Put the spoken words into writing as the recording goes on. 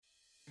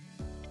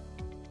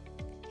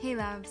Hey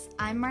loves,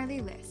 I'm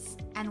Marley Liss,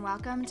 and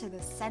welcome to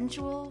the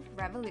Sensual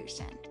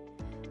Revolution.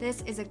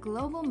 This is a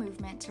global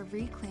movement to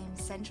reclaim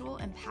sensual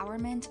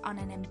empowerment on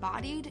an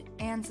embodied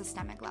and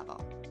systemic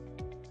level.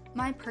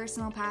 My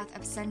personal path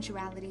of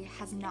sensuality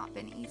has not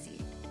been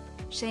easy.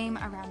 Shame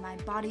around my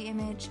body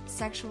image,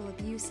 sexual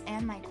abuse,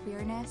 and my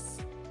queerness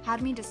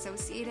had me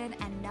dissociated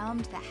and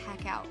numbed the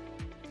heck out.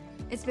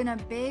 It's been a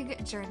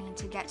big journey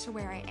to get to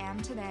where I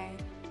am today,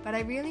 but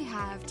I really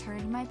have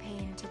turned my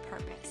pain to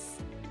purpose.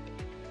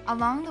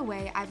 Along the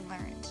way, I've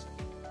learned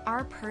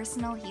our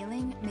personal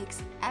healing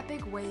makes epic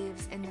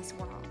waves in this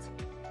world.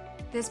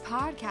 This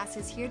podcast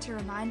is here to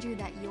remind you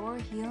that your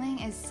healing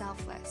is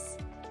selfless.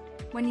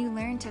 When you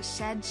learn to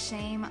shed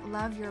shame,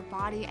 love your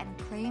body, and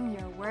claim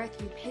your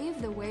worth, you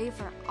pave the way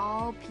for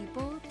all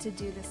people to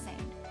do the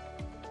same.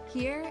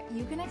 Here,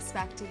 you can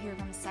expect to hear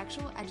from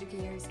sexual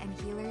educators and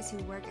healers who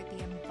work at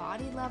the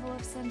embodied level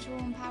of sensual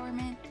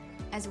empowerment,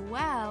 as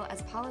well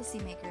as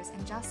policymakers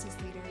and justice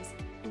leaders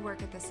who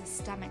work at the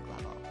systemic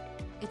level.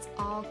 It's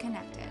all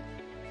connected.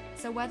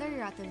 So whether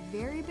you're at the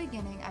very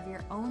beginning of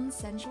your own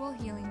sensual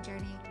healing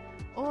journey,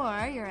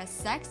 or you're a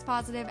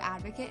sex-positive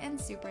advocate and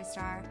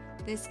superstar,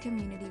 this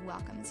community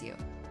welcomes you.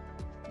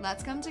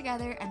 Let's come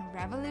together and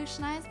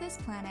revolutionize this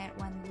planet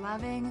one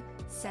loving,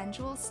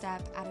 sensual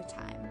step at a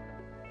time.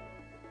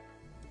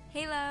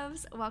 Hey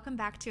loves, welcome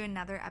back to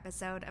another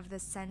episode of the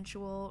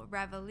Sensual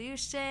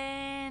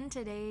Revolution.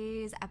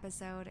 Today's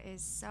episode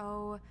is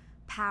so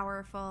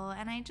powerful,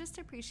 and I just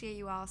appreciate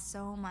you all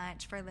so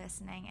much for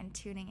listening and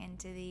tuning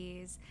into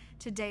these.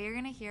 Today you're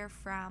going to hear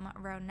from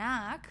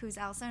Ronak, who's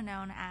also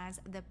known as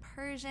the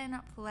Persian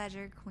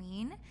Pleasure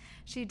Queen.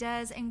 She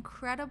does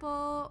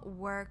incredible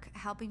work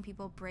helping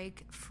people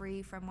break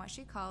free from what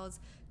she calls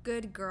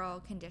good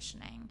girl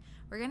conditioning.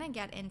 We're going to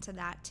get into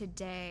that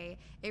today.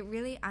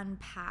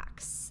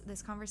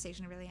 This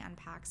conversation really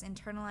unpacks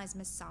internalized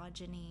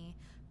misogyny,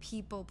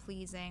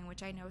 people-pleasing,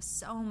 which I know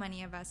so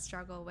many of us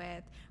struggle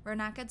with.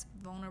 Ronak gets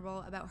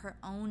vulnerable about her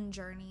own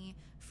journey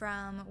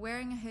from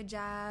wearing a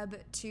hijab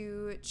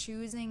to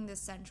choosing the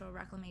sensual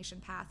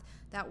reclamation path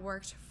that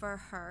worked for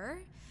her,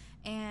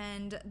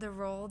 and the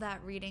role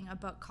that reading a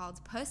book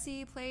called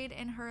Pussy played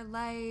in her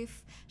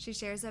life. She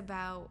shares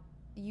about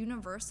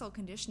universal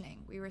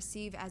conditioning we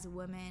receive as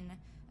women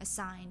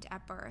assigned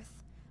at birth,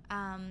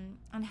 and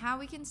how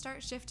we can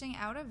start shifting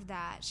out of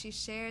that. She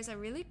shares a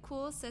really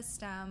cool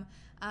system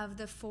of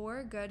the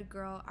 4 good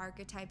girl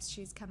archetypes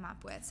she's come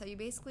up with. So you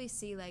basically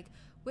see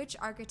which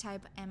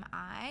archetype am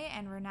I,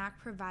 and Ronak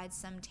provides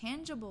some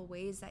tangible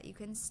ways that you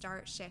can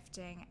start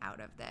shifting out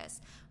of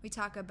this. We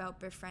talk about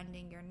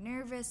befriending your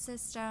nervous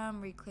system,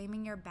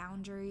 reclaiming your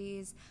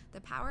boundaries, the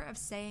power of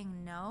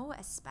saying no,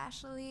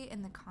 especially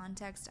in the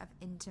context of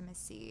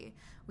intimacy.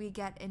 We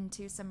get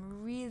into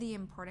some really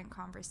important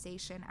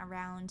conversation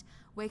around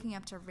waking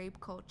up to rape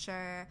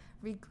culture,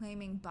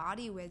 reclaiming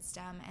body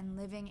wisdom, and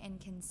living in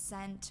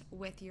consent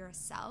with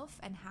yourself,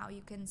 and how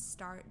you can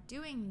start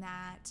doing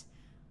that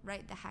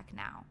right the heck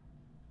now.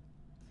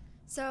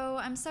 So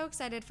I'm so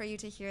excited for you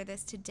to hear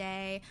this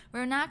today.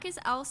 Ronak is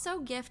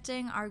also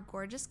gifting our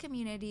gorgeous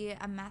community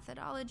a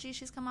methodology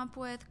she's come up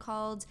with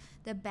called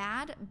the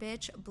Bad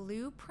Bitch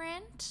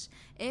Blueprint.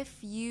 If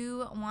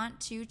you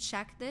want to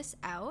check this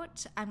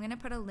out, I'm going to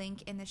put a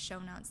link in the show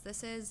notes.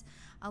 This is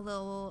a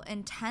little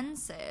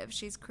intensive.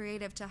 She's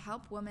creative to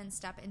help women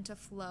step into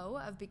flow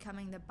of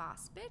becoming the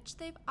boss bitch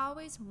they've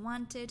always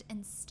wanted,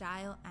 in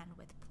style and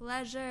with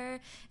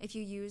pleasure. If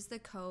you use the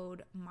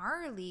code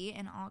MARLEY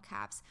in all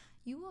caps,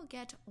 you will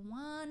get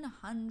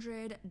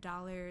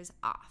 $100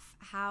 off.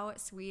 How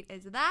sweet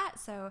is that?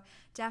 So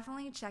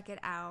definitely check it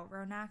out.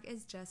 Ronak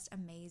is just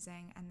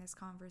amazing, and this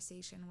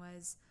conversation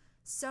was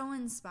so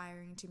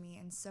inspiring to me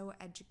and so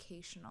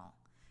educational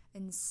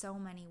in so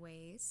many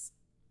ways.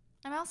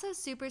 I'm also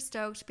super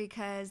stoked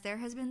because there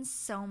has been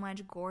so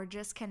much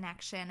gorgeous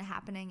connection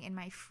happening in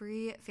my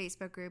free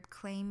Facebook group,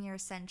 Claim Your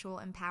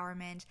Sensual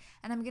Empowerment,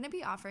 and I'm going to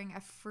be offering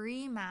a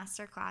free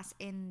masterclass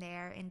in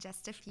there in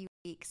just a few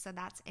weeks, so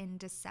that's in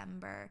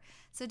December.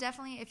 So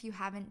definitely, if you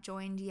haven't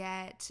joined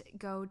yet,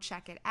 go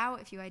check it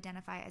out. If you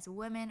identify as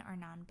women or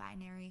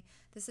non-binary,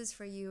 this is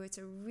for you. It's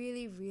a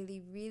really,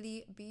 really,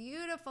 really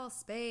beautiful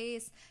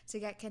space to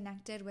get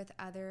connected with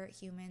other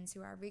humans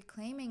who are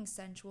reclaiming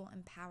sensual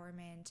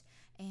empowerment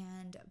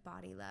and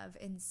body love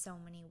in so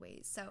many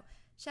ways. So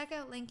check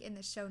out link in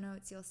the show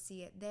notes. You'll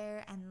see it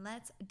there, and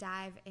let's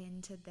dive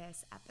into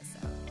this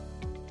episode.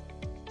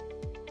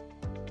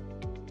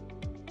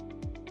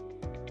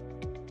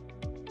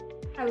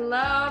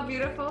 Hello,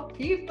 beautiful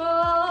people.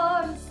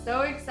 I'm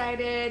so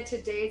excited.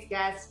 Today's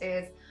guest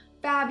is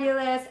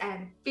fabulous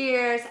and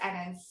fierce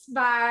and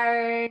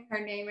inspiring.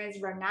 Her name is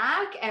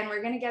Ronak, and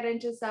we're going to get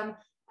into some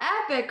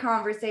epic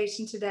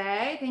conversation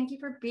today. Thank you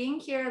for being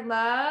here,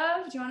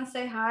 love. Do you want to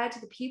say hi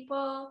to the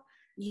people?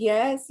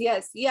 Yes,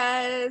 yes,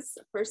 yes.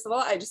 First of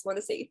all, I just want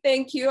to say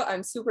thank you.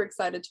 I'm super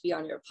excited to be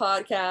on your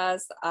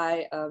podcast.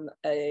 I am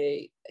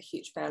a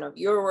huge fan of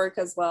your work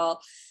as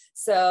well.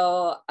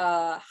 So,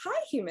 hi,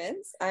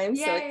 humans. I'm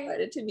so Yay.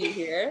 excited to be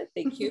here.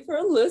 Thank you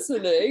for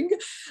listening.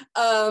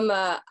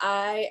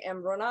 I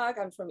am Ronak.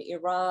 I'm from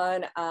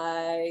Iran.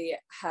 I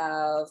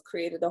have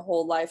created a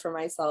whole life for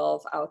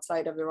myself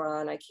outside of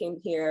Iran. I came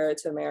here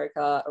to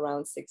America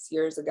around 6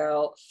 years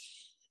ago.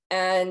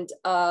 And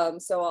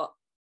so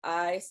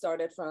I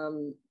started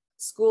from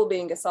school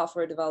being a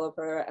software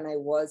developer, and I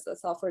was a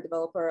software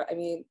developer. I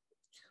mean,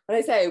 when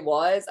I say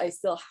I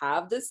still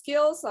have the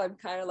skills. So I'm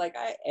kind of like,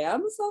 I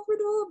am a software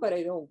developer, but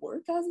I don't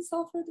work as a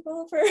software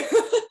developer.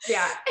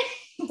 Yeah.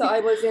 So I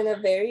was in a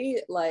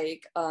very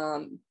like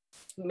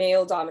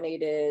male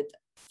dominated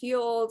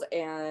field,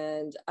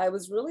 and I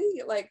was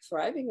really like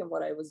thriving in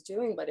what I was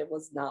doing, but it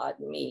was not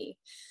me.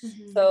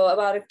 Mm-hmm. So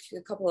about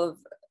a couple of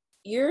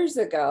years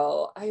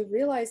ago, I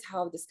realized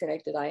how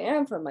disconnected I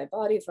am from my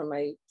body, from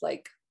my,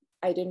 like,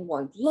 I didn't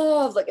want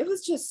love. Like, it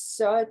was just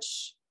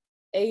such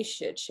a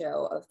shit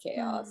show of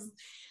chaos.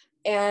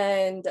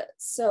 And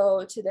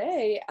so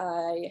today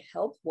I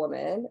help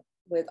women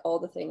with all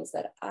the things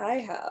that I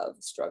have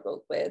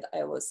struggled with.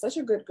 I was such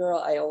a good girl.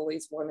 I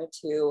always wanted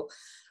to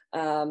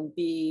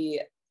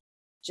be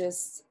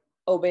just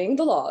obeying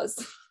the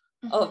laws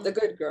of the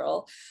good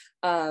girl,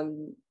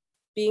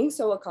 being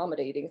so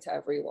accommodating to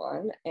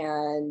everyone,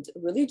 and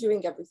really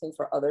doing everything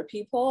for other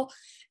people.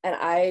 And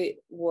I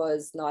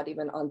was not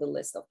even on the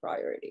list of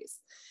priorities.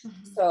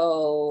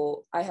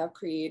 So I have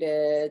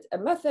created a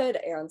method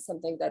and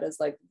something that has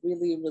like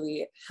really,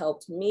 really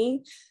helped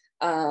me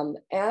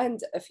and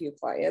a few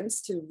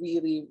clients to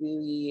really,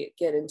 really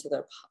get into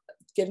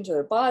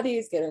their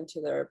bodies, get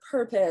into their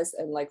purpose,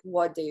 and like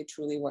what they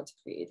truly want to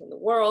create in the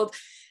world,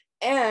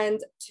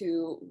 and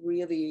to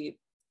really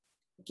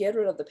get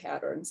rid of the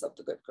patterns of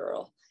the good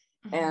girl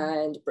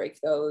and break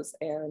those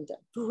and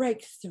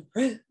break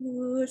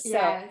through. Yes.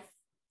 So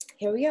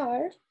here we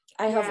are.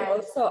 I have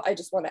also, I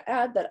just want to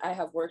add that I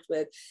have worked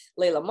with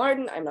Layla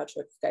Martin. I'm not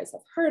sure if you guys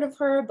have heard of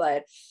her,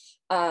 but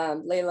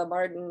Layla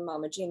Martin,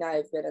 Mama Gina,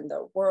 I've been in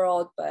the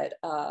world, but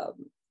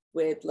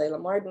with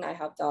Layla Martin, I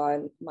have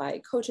done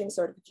my coaching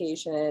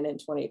certification in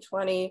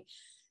 2020,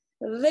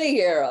 the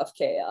year of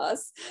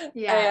chaos.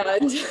 Yeah.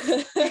 And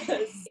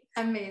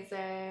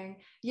amazing.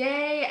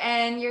 Yay.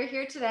 And you're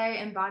here today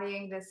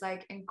embodying this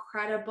like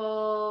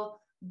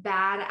incredible,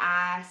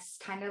 badass,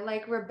 kind of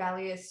like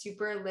rebellious,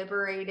 super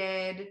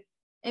liberated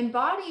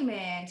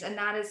embodiment. And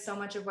that is so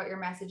much of what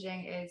your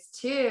messaging is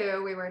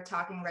too. We were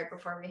talking right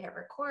before we hit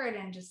record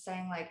and just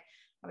saying like,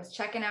 I was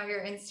checking out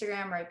your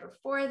Instagram right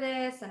before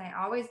this, and I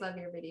always love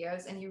your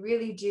videos. And you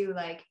really do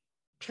like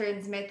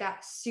transmit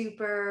that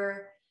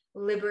super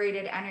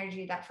liberated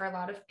energy that for a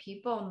lot of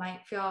people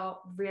might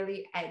feel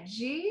really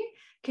edgy.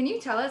 Can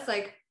you tell us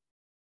like,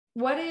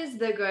 what is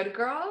the good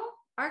girl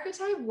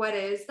archetype? What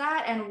is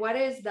that? And what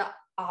is the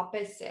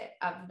opposite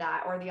of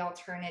that, or the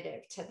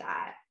alternative to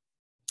that?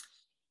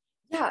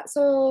 Yeah,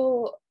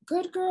 so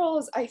good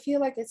girls, I feel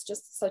like it's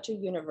just such a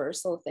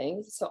universal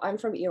thing. So I'm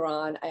from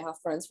Iran. I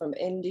have friends from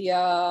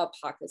India,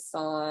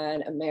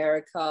 Pakistan,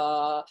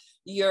 America,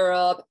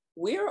 Europe.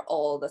 We're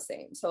all the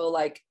same. So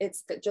like,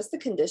 it's just the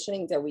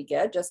conditioning that we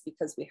get just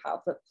because we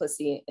have a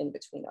pussy in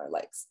between our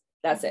legs.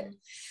 That's it.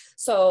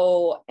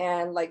 So,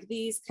 and like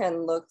these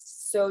can look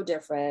so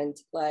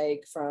different,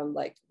 like from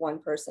like one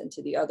person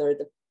to the other,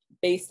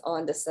 based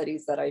on the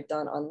studies that I've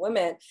done on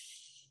women.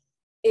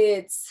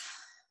 It's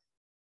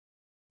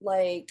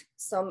like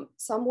some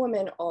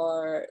women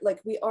are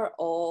like, we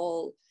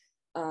all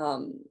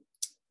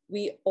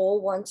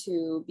want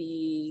to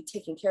be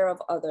taking care of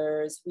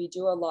others. We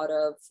do a lot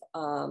of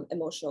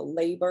emotional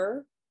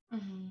labor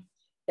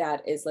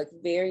that is like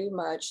very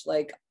much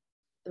like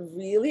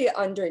really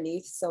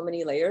underneath so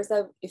many layers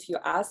that if you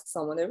ask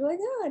someone, they're like,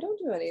 yeah, I don't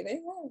do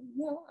anything.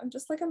 I'm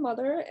just like a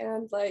mother.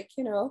 And like,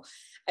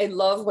 I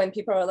love when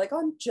people are like, oh,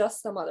 I'm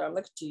just a mother. I'm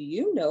like, do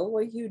you know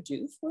what you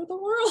do for the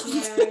world?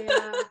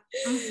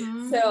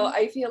 So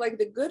I feel like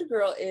the good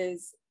girl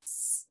is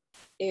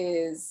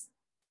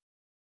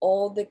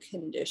all the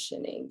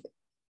conditioning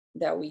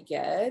that we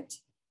get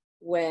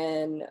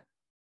when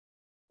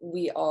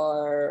we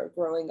are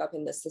growing up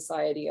in the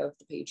society of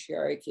the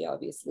patriarchy,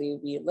 obviously,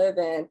 we live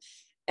in.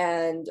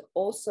 And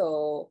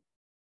also,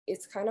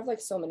 it's kind of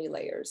like so many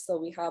layers. So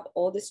we have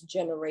all this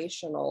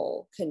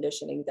generational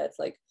conditioning that's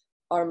like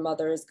our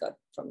mothers got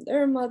from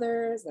their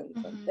mothers, and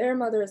from their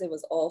mothers, it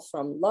was all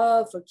from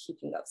love, for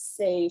keeping us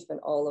safe and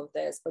all of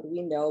this. But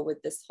we know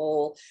with this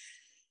whole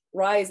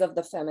rise of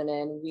the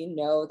feminine, we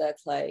know that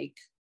like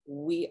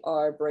we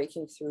are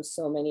breaking through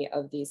so many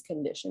of these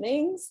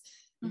conditionings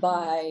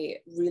by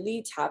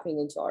really tapping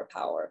into our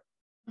power.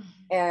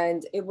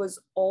 And it was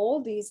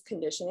all these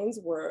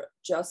conditionings were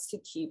just to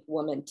keep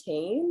women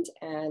tamed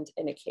and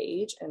in a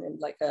cage and in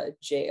like a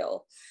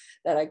jail,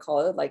 that I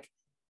call it. Like,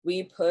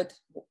 we put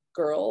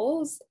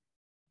girls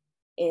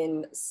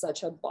in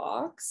such a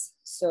box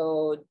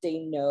so they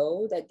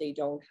know that they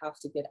don't have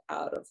to get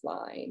out of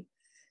line.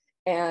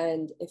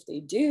 And if they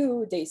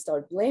do, they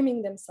start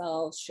blaming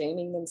themselves,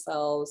 shaming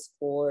themselves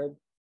for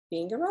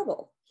being a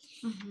rebel.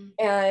 Mm-hmm.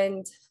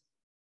 And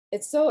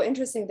it's so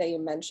interesting that you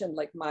mentioned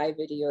like my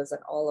videos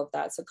and all of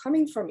that. So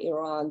coming from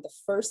Iran, the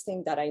first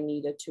thing that I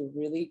needed to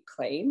really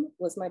claim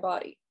was my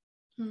body.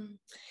 Mm.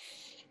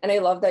 And I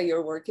love that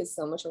your work is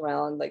so much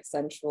around like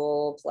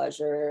sensual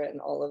pleasure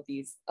and all of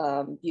these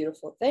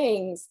beautiful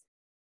things.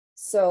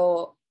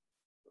 So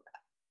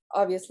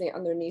obviously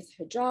underneath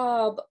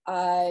hijab,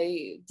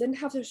 I didn't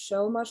have to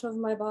show much of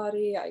my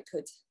body. I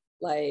could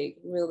like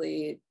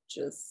really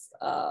just,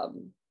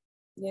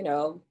 you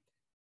know,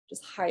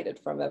 just hide it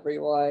from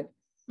everyone.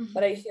 Mm-hmm.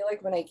 But I feel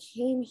like when I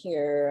came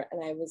here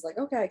and I was like,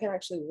 okay, I can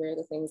actually wear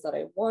the things that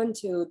I want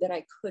to, then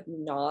I could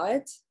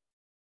not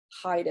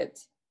hide it,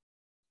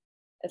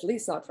 at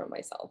least not from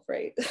myself,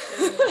 right?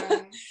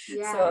 Okay.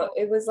 Yeah. So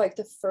it was like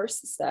the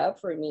first step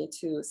for me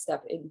to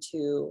step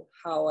into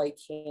how I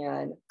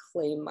can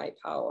claim my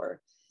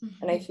power.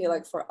 Mm-hmm. And I feel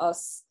like for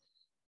us,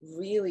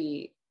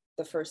 really,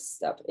 the first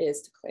step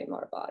is to claim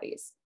our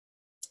bodies.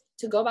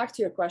 To go back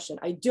to your question,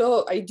 I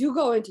do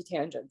go into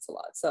tangents a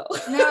lot. So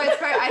no, it's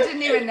fair. I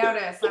didn't even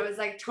notice. I was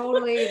like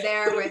totally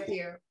there with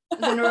you. I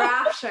was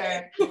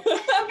enraptured.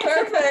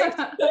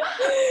 Perfect.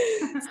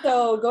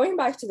 So going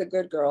back to the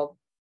good girl,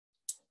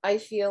 I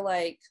feel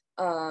like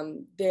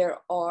there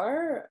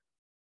are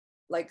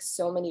like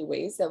so many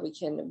ways that we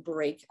can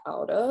break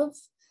out of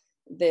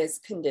this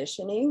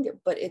conditioning,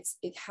 but it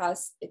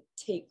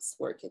takes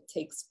work, it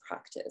takes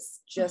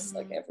practice, just Mm-hmm.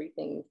 like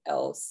everything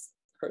else,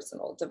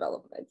 personal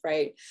development,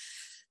 right?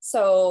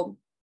 So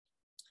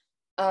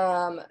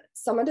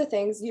some of the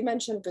things you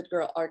mentioned, good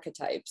girl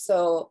archetype.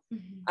 So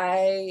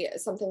Mm-hmm.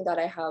 something that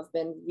I have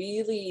been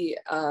really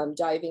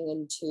diving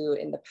into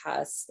in the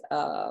past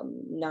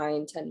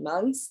 9-10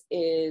 months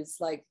is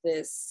like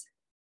this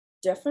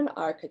different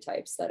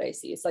archetypes that I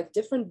see. It's like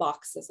different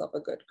boxes of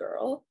a good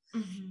girl.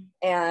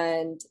 Mm-hmm.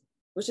 And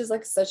which is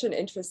like such an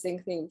interesting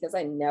thing because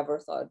I never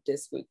thought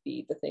this would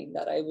be the thing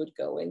that I would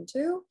go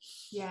into.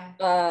 Yeah.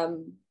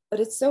 But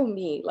it's so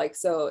me, like,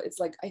 so it's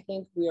like I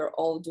think we are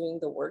all doing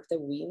the work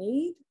that we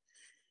need.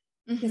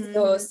 Mm-hmm.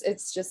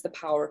 It's just the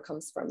power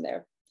comes from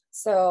there.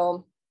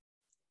 So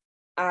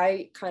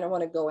I kind of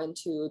want to go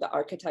into the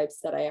archetypes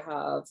that I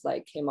have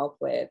like came up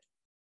with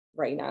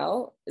right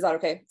now. Is that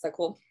okay? Is that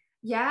cool?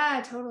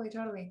 Yeah,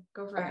 totally.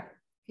 Go for it.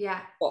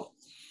 Yeah. Cool.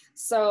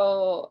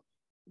 So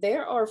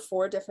there are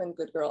 4 different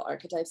good girl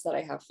archetypes that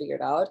I have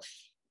figured out.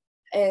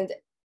 And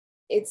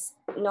it's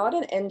not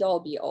an end all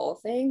be all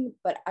thing,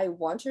 but I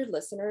want your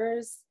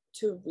listeners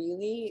to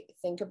really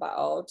think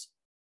about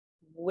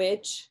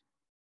which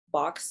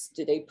box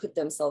do they put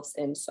themselves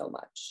in so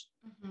much.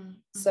 Mm-hmm.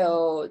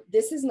 So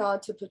this is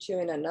not to put you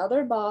in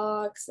another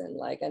box and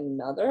like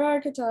another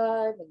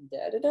archetype and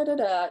da da da da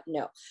da.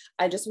 No,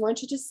 I just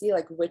want you to see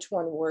like which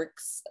one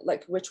works,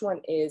 like which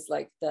one is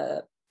like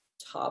the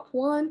top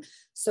one,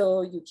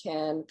 so you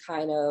can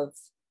kind of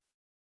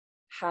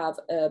have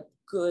a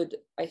good,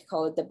 I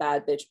call it the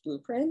bad bitch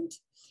blueprint,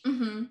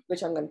 Mm-hmm.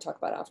 which I'm going to talk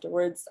about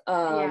afterwards.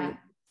 Yeah.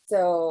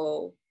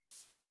 So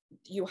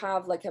you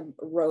have like a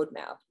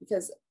roadmap,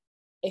 because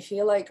I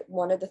feel like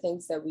one of the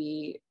things that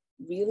we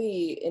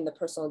really in the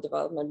personal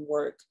development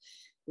work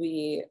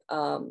we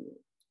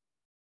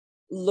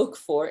look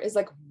for is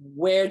like,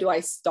 where do I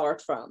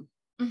start from?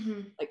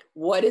 Mm-hmm. Like,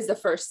 what is the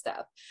first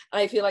step?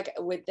 And I feel like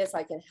with this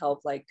I can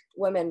help like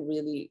women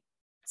really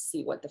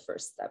see what the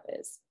first step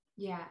is.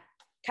 Yeah.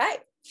 Okay,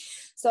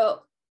 so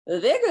the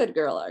good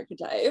girl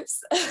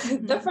archetypes.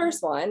 Mm-hmm. The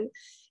first one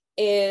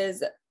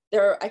is,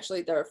 there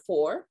are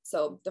 4.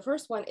 So the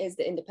first one is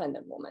the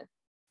independent woman.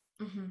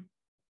 Mm-hmm.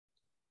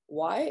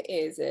 Why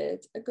is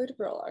it a good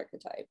girl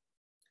archetype?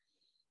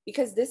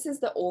 Because this is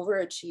the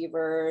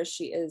overachiever.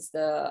 She is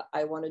the,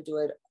 I want to do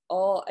it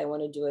all. I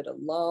want to do it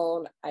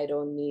alone. I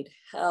don't need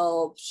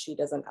help. She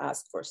doesn't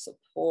ask for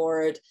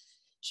support.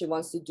 She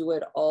wants to do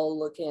it all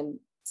looking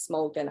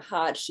smoking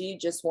hot. She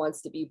just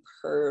wants to be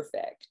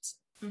perfect.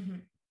 Mm-hmm.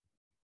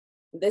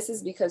 This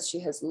is because she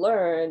has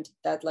learned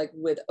that like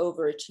with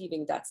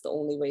overachieving, that's the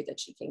only way that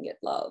she can get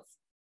love.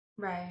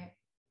 Right.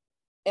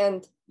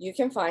 And you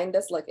can find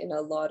this like in a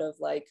lot of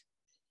like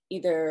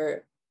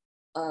either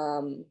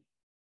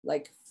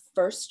like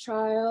first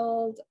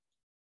child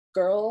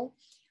girl,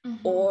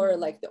 Mm-hmm. or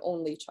like the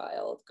only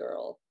child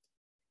girl.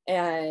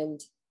 And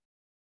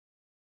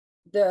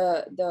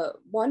the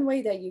one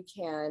way that you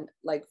can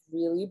like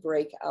really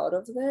break out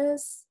of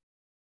this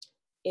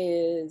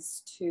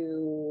is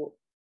to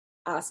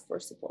ask for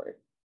support,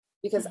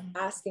 because Mm-hmm.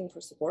 asking for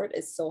support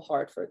is so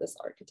hard for this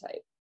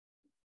archetype.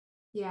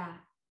 Yeah.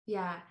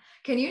 Yeah.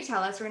 Can you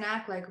tell us,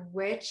 Ronak, like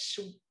which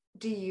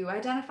do you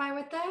identify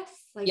with this?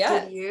 Like,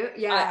 Yeah. did you?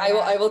 Yeah.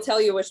 I will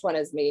tell you which one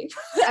is me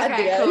at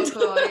Okay, the end.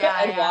 cool.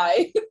 Yeah. And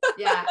why.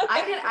 Yeah.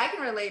 I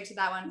can relate to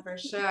that one for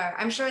sure.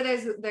 I'm sure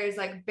there's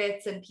like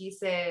bits and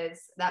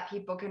pieces that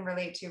people can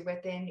relate to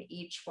within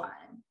each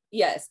one.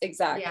 Yes,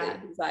 exactly. Yeah.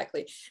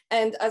 Exactly.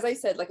 And as I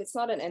said, like, it's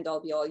not an end all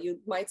be all. You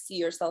might see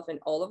yourself in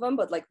all of them,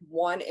 but like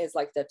one is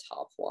like the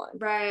top one.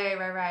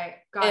 Right.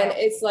 Got And it.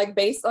 it's like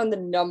based on the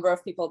number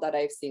of people that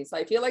I've seen. So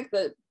I feel like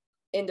the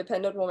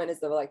independent woman is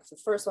the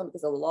first one,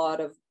 because a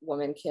lot of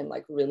women can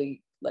like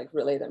really like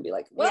relate and be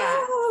like,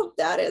 wow,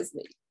 that is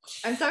me.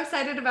 I'm so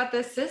excited about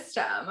this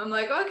system. I'm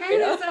like, okay, You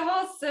know? there's a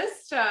whole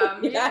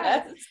system.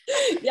 Yes.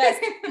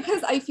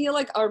 Because I feel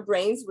like our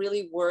brains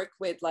really work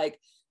with like,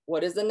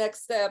 what is the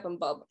next step? And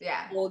blah, blah.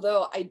 Yeah.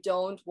 Although I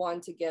don't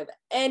want to give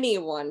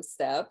anyone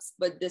steps,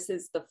 but this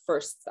is the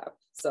first step.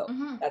 So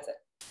that's it.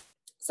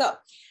 So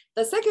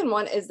the second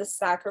one is the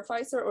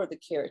sacrificer or the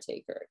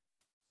caretaker.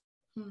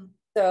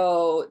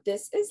 So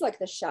this is like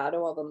the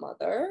shadow of a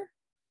mother,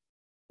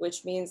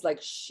 which means like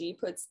she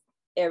puts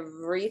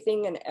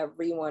everything and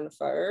everyone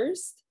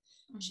first.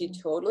 She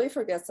totally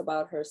forgets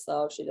about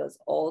herself. She does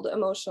all the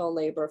emotional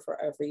labor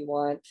for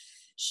everyone.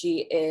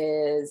 She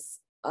has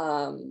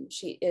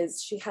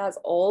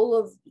all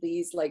of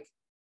these like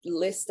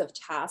list of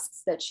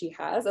tasks that she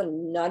has,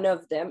 and none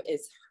of them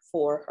is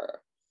for her.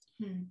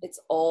 It's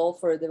all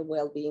for the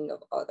well-being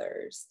of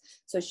others.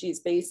 So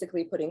she's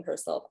basically putting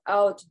herself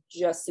out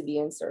just to be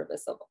in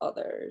service of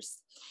others.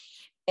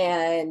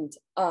 And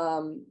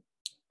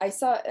I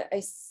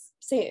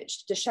say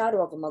the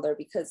shadow of a mother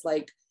because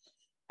like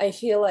I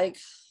feel like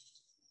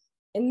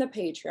in the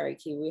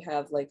patriarchy we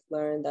have like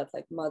learned that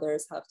like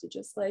mothers have to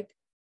just like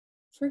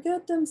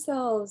forget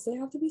themselves, they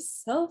have to be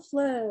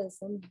selfless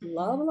and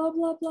blah blah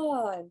blah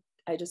blah. And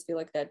I just feel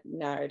like that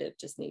narrative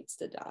just needs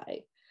to die.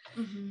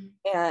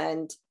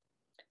 And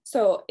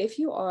so if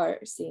you are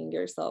seeing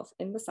yourself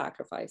in the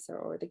sacrificer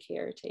or the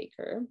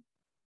caretaker,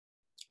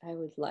 I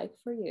would like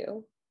for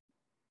you,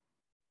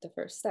 the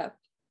first step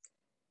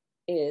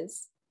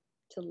is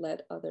to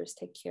let others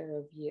take care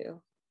of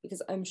you,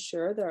 because I'm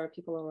sure there are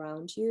people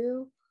around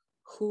you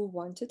who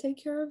want to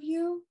take care of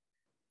you,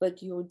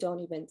 but you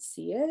don't even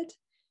see it.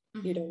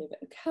 You don't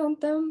even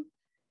count them.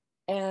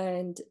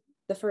 And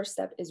the first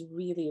step is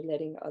really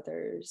letting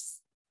others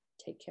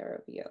take care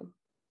of you.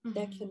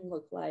 That can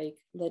look like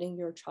letting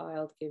your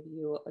child give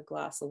you a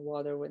glass of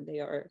water when they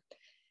are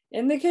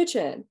in the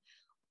kitchen,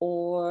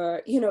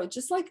 or, you know,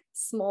 just like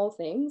small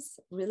things,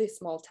 really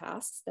small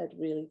tasks that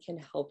really can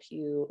help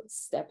you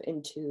step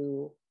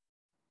into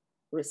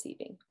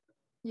receiving.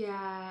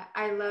 Yeah,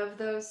 I love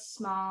those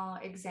small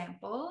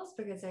examples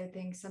because I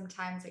think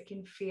sometimes it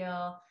can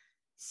feel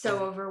so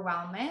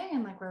overwhelming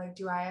and like we're like,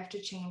 do I have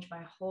to change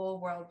my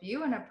whole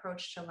worldview and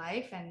approach to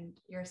life? And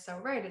you're so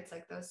right. It's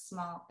like those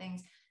small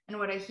things. And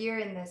what I hear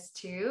in this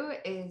too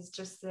is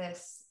just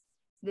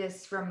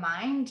this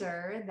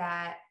reminder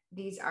that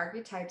these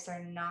archetypes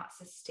are not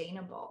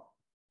sustainable.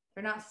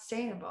 They're not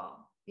sustainable.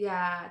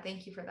 Yeah,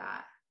 thank you for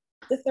that.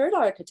 The third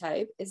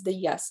archetype is the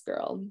yes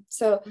girl.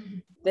 So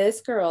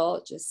this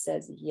girl just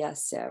says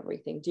yes to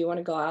everything. Do you want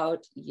to go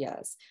out?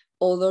 Yes.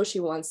 Although she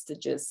wants to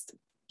just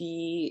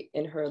be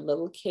in her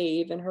little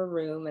cave in her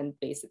room and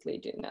basically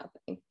do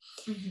nothing.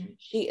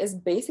 She is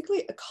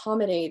basically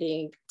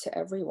accommodating to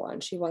everyone.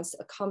 She wants to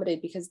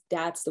accommodate because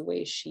that's the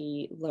way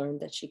she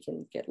learned that she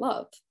can get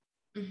love.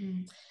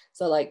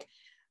 So like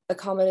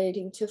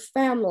accommodating to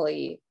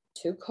family,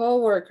 to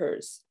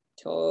coworkers,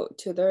 to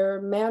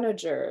their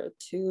manager,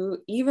 to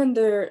even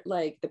their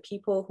like the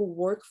people who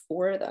work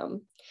for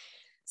them.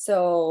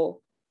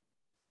 So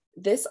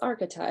this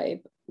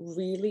archetype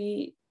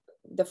really,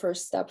 the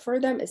first step for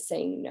them is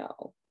saying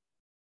no.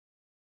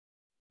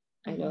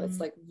 I know it's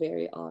like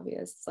very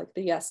obvious. It's like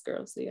the yes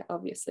girls, so you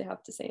obviously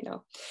have to say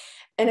no.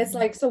 And it's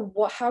like, so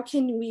what, how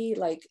can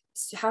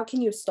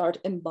you start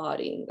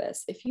embodying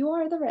this? If you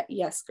are the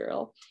yes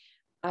girl,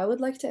 I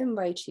would like to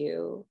invite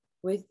you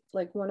with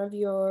like one of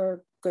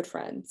your good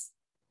friends.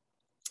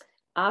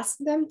 Ask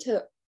them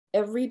to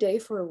every day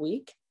for a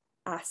week,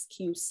 ask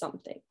you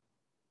something.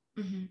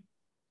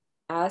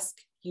 Ask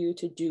you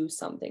to do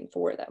something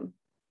for them.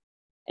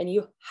 And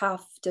you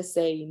have to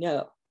say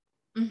no.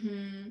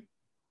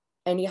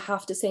 And you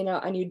have to say no,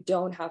 and you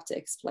don't have to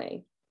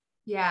explain.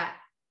 Yeah.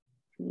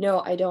 No,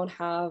 I don't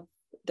have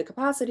the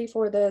capacity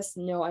for this.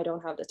 No, I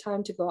don't have the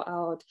time to go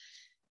out.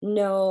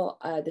 No,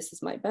 this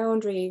is my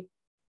boundary.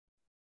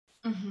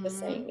 Just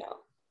saying no.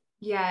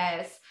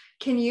 Yes.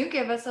 Can you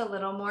give us a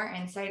little more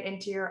insight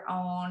into your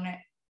own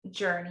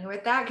journey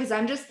with that? Because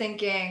I'm just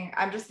thinking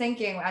as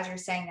you're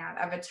saying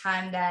that of a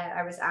time that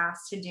I was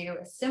asked to do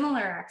a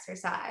similar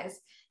exercise.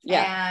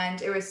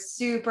 And it was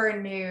super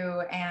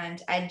new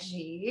and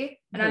edgy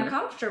and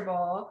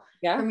uncomfortable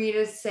for me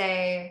to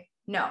say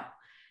no.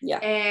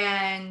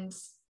 And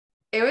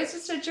it was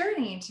just a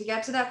journey to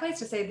get to that place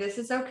to say, this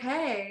is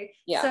okay.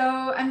 So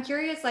I'm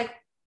curious, like,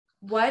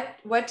 what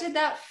did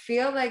that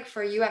feel like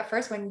for you at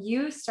first when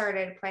you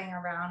started playing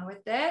around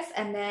with this?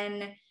 And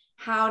then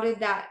how did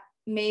that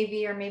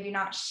maybe or maybe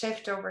not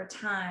shift over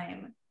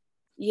time?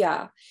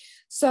 Yeah.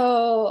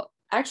 So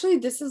actually,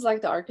 this is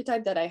like the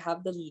archetype that I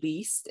have the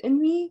least in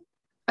me.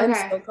 I'm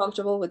so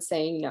comfortable with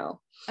saying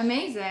no.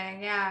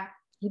 Amazing. Yeah.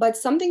 But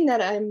something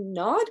that I'm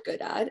not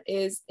good at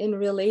is in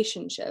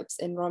relationships,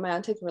 in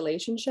romantic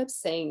relationships,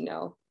 saying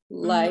no.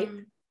 Like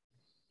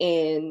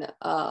in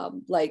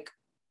like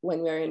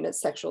when we're in a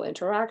sexual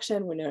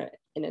interaction, when we're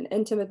in an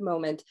intimate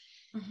moment,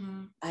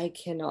 I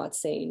cannot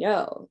say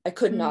no. I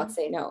could not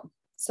say no.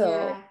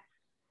 So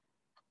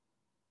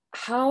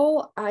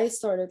how I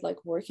started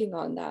like working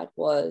on that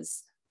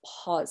was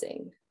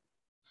pausing.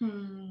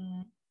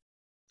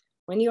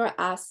 When you are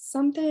asked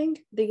something,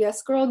 the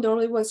yes girl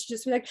normally wants to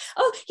just be like,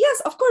 oh,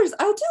 yes, of course,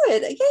 I'll do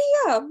it.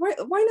 Yeah.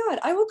 Why not?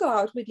 I will go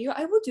out with you.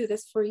 I will do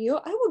this for you.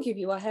 I will give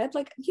you a head.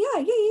 Like,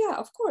 yeah,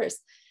 of course.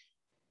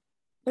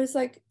 But it's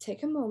like,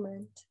 take a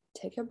moment,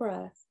 take a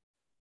breath,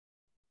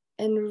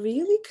 and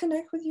really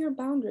connect with your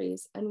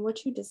boundaries and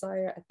what you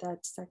desire at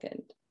that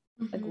second.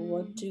 Like,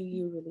 what do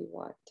you really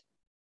want?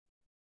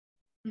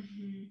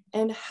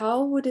 And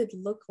how would it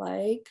look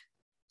like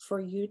for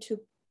you to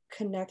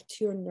connect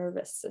to your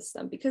nervous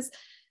system? Because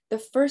the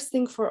first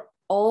thing for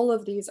all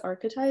of these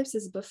archetypes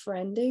is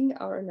befriending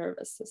our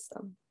nervous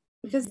system,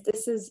 because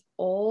this is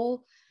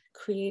all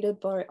created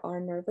by our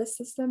nervous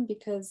system,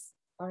 because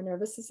our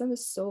nervous system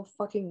is so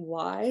fucking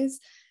wise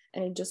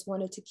and it just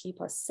wanted to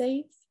keep us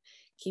safe,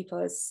 keep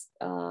us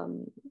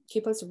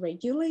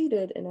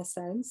regulated in a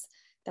sense.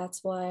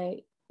 That's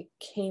why it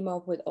came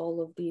up with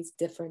all of these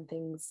different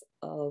things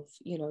of,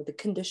 you know, the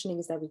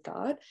conditionings that we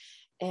got.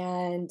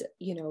 And,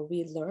 you know,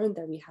 we learned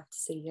that we have to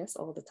say yes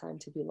all the time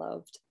to be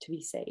loved, to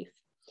be safe.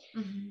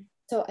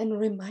 So, and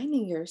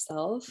reminding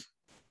yourself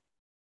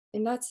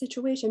in that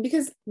situation,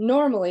 because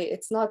normally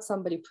it's not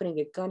somebody putting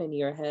a gun in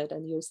your head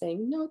and you're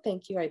saying, no,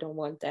 thank you, I don't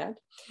want that.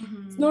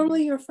 It's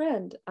normally your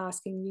friend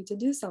asking you to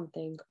do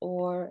something,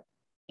 or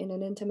in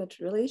an intimate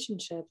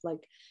relationship,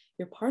 like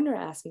your partner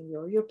asking you,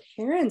 or your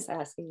parents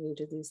asking you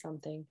to do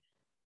something.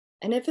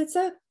 And if it's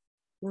a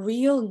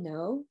real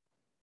no,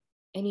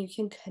 and you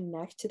can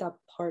connect to that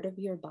part of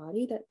your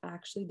body that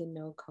actually the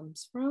no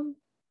comes from,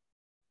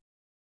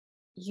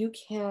 you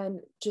can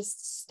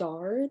just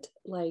start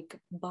like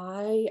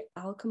by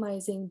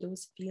alchemizing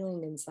those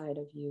feelings inside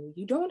of you.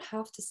 You don't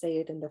have to say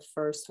it in the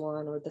first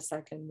one or the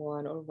second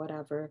one or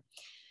whatever.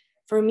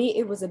 For me,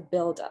 it was a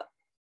buildup.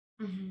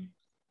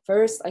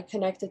 First, I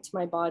connected to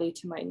my body,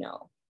 to my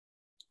no.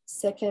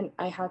 Second,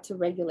 I had to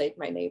regulate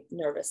my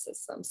nervous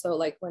system. So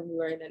like when we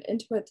were in an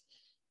intimate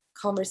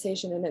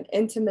conversation, in an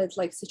intimate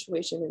like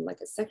situation, in like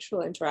a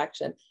sexual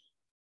interaction,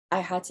 I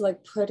had to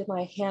like put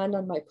my hand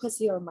on my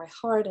pussy or my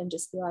heart and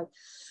just be like,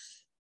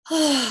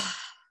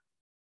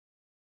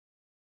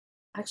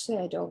 actually,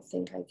 I don't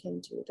think I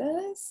can do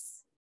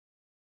this.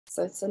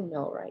 So it's a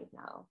no right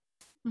now.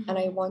 And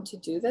I want to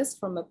do this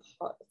from a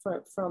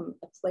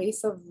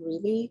place of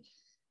really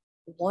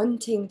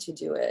wanting to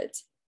do it,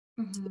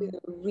 to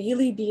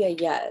really be a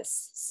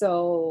yes.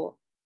 So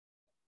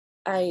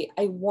I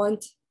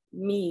want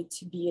me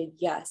to be a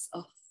yes,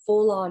 a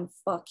full-on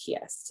fuck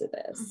yes to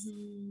this.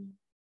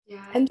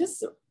 And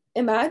just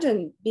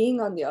imagine being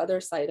on the other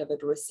side of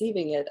it,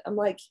 receiving it. I'm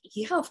like,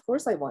 yeah, of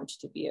course I want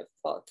you to be a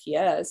fuck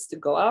yes, to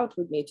go out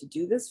with me, to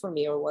do this for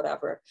me or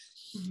whatever.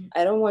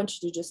 I don't want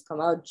you to just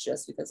come out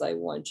just because I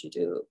want you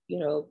to, you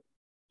know,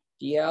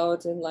 be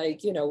out and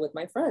like, you know, with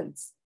my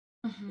friends.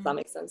 Does that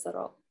make sense at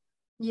all?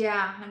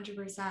 Yeah,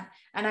 100%.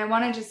 And I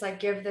want to just like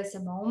give this a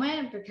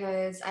moment,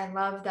 because I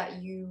love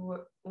that you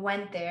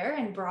went there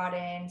and brought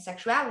in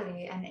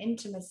sexuality and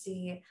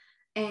intimacy.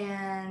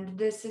 And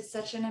this is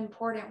such an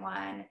important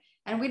one.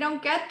 And we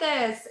don't get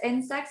this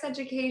in sex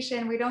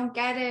education. We don't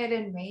get it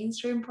in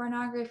mainstream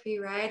pornography,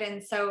 right?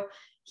 And so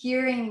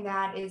hearing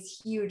that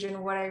is huge.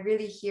 And what I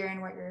really hear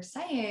in what you're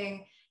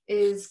saying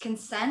is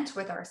consent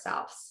with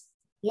ourselves.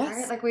 Yes.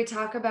 Right? Like we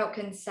talk about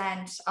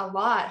consent a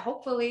lot.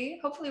 Hopefully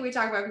we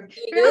talk about, if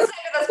you're listening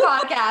to this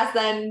podcast,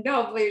 then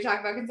hopefully you talk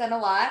about consent a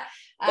lot.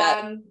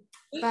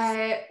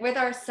 But with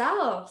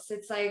ourselves,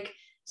 it's like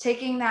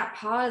taking that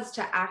pause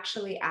to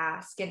actually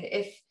ask. And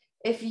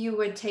if you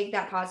would take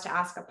that pause to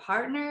ask a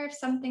partner if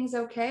something's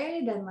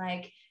okay, then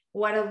like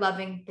what a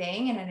loving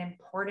thing and an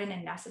important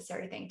and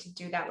necessary thing to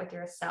do that with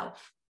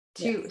yourself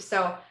too. Yes.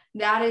 So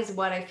that is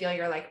what I feel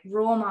you're like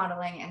role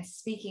modeling and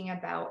speaking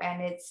about.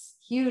 And it's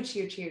huge.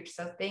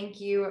 So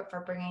thank you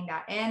for bringing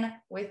that in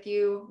with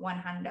you,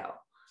 100.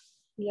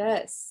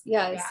 Yes.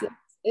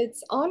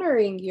 It's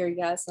honoring your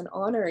yes and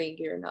honoring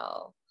your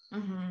no.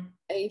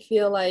 I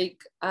feel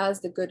like as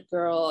the good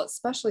girl,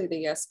 especially the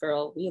yes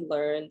girl, we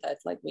learn that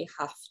like we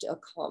have to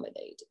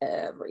accommodate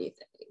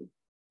everything.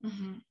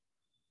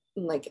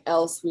 Like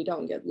else we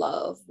don't get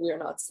love, we're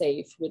not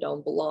safe, we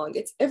don't belong.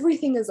 It's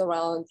everything is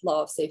around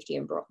love, safety,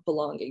 and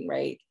belonging,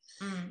 right?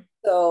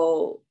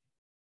 So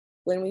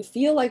when we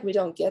feel like we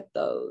don't get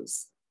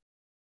those,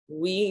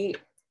 we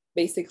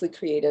basically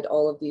created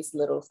all of these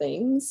little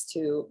things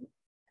to,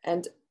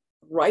 and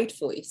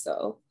rightfully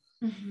so,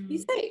 be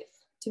safe,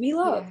 to be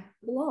loved,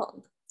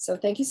 belong. So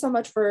thank you so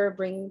much for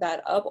bringing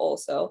that up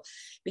also,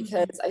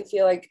 because I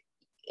feel like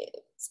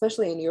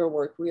especially in your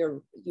work,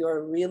 you're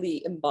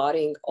really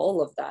embodying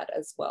all of that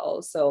as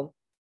well. So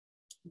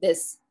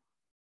this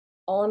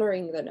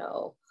honoring the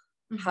no,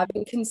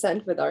 having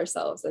consent with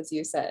ourselves, as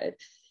you said.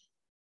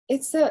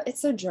 It's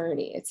a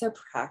journey, it's a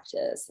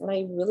practice. And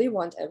I really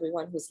want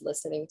everyone who's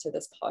listening to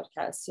this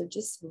podcast to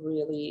just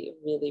really,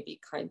 really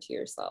be kind to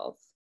yourself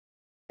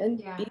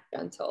and be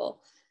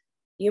gentle.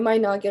 You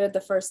might not get it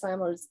the first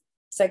time or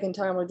second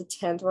time or the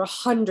 10th or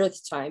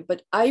 100th time,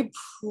 but I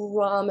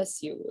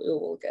promise you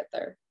will get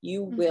there.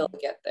 You will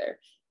get there.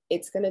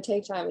 It's going to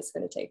take time. It's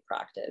going to take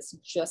practice,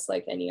 just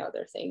like any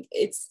other thing.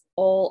 It's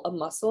all a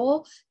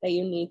muscle that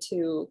you need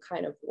to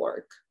kind of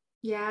work.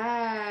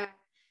 Yeah.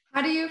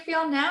 How do you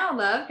feel now,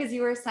 love? Because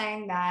you were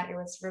saying that it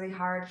was really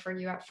hard for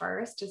you at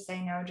first to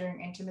say no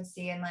during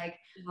intimacy, and like,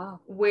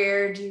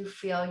 where do you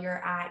feel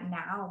you're at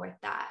now with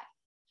that?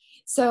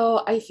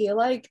 So I feel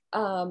like,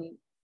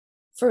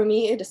 for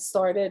me, it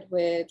started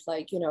with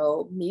like,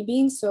 me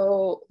being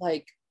so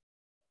like,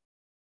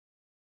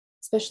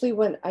 especially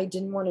when I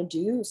didn't want to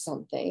do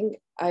something,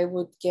 I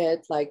would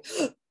get like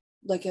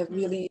a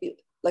really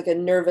like a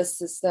nervous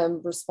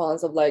system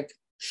response of like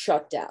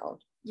shut down.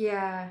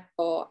 Yeah.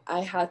 So I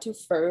had to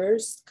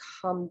first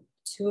come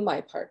to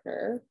my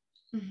partner.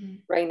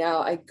 Right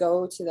now, I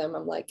go to them.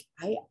 I'm like,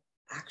 I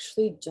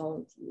actually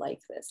don't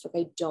like this.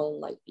 Like, I don't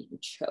like being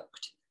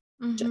choked.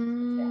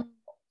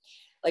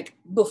 Like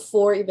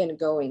before even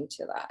going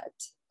to that,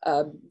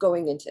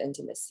 going into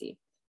intimacy.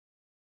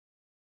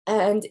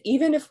 And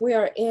even if we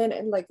are in,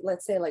 and like,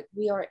 let's say like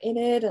we are in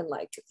it and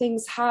like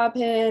things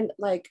happen,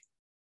 like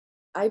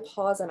I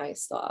pause and I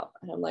stop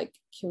and I'm like,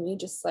 can we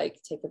just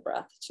like take a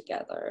breath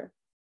together?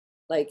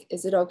 Like,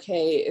 is it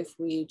okay if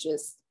we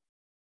just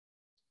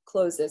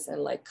close this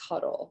and like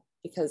cuddle?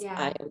 Because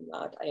I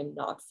am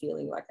not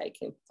feeling like I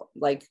can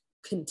like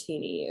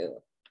continue.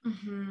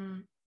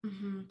 I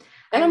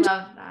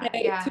love that.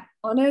 Yeah. To be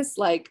honest,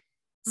 like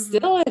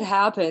still it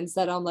happens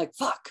that I'm like,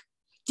 fuck,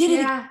 did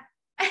it again.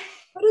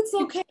 But it's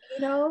okay,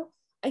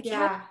 I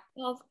can't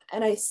myself,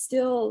 and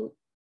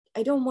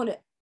I don't want to,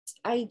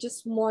 I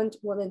just want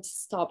women to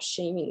stop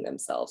shaming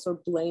themselves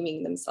or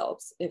blaming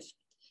themselves if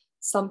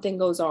something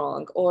goes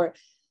wrong or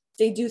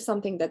they do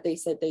something that they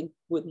said they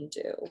wouldn't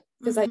do.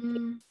 Because I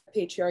think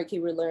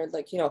patriarchy, we learned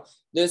like,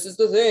 this is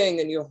the thing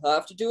and you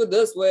have to do it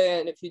this way.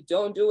 And if you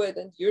don't do it,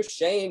 then you're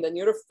shamed and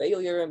you're a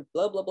failure and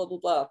blah, blah, blah, blah,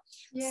 blah.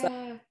 Yeah.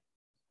 So,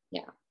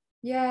 yeah.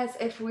 Yes.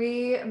 If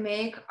we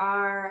make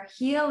our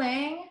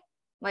healing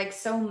like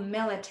so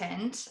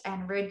militant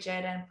and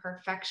rigid and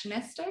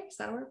perfectionistic, is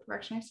that a word?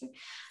 Perfectionistic?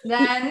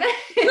 Then,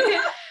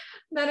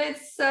 then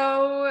it's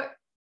so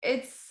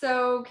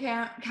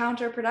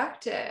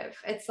counterproductive.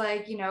 It's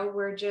like,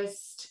 we're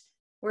just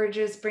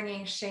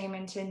bringing shame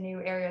into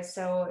new areas.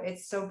 So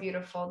it's so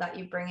beautiful that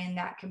you bring in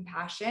that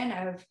compassion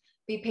of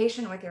be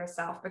patient with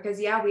yourself, because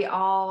we're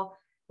all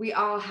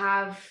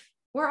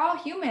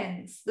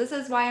humans. This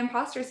is why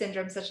imposter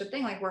syndrome is such a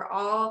thing. Like, we're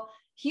all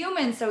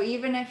human. So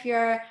even if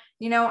you're,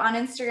 on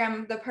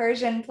Instagram, the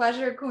Persian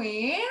pleasure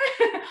queen,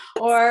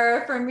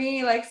 or for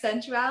me, like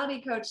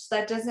sensuality coach,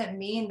 that doesn't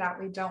mean that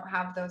we don't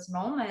have those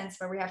moments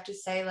where we have to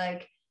say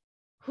like,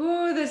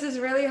 this is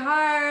really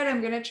hard.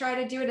 I'm going to try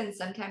to do it. And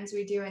sometimes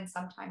we do, and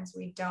sometimes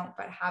we don't,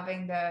 but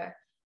having the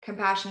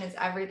compassion is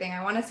everything.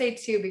 I want to say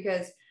too,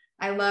 because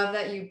I love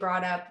that you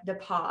brought up the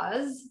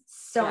pause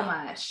so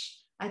much.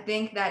 I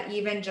think that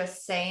even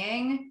just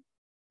saying,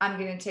 I'm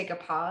going to take a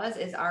pause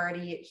is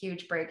already a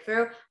huge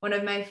breakthrough. One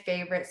of my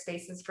favorite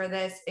spaces for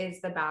this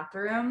is the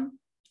bathroom.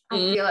 I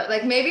feel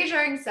like maybe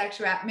during sex,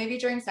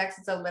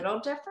 it's a little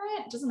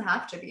different. It doesn't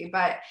have to be,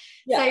 but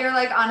say you're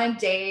like on a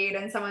date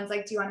and someone's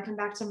like, do you want to come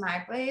back to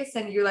my place?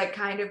 And you like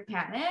kind of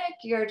panic.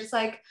 You're just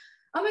like,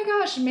 oh my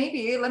gosh,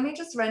 maybe let me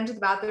just run to the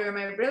bathroom.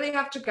 I really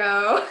have to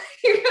go.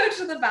 You go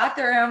to the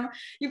bathroom,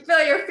 you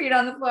feel your feet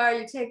on the floor,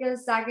 you take a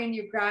second,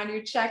 you ground,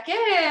 you check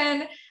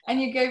in,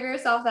 and you give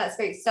yourself that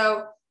space.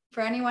 So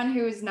for anyone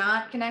who's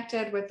not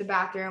connected with the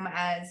bathroom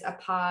as a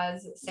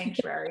pause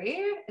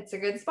sanctuary, it's a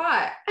good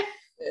spot.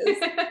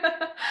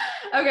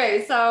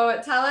 Okay, so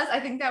tell us,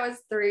 I think that was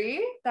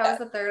 3. That was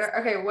the third.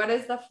 Okay, what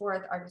is the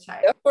fourth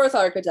archetype? The fourth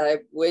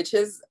archetype, which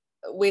has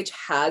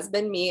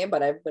been me,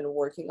 but I've been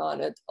working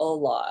on it a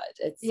lot.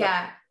 It's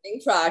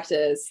in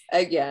practice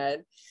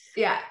again.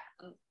 Yeah.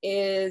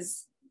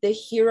 Is the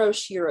hero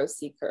shiro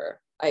seeker.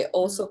 I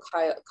also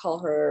call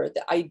her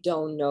the I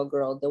don't know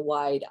girl, the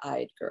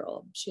wide-eyed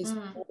girl. She's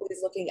always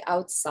looking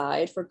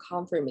outside for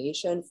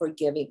confirmation, for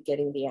getting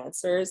the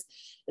answers.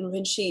 And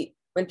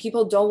when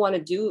people don't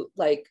want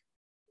to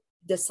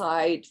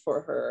decide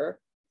for her,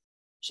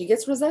 she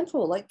gets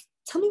resentful. Like,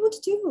 tell me what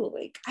to do.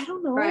 Like, I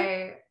don't know.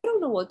 Right. I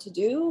don't know what to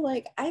do.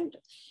 Like,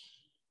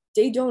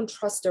 they don't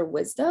trust their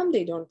wisdom.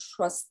 They don't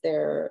trust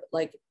their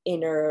like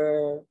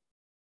inner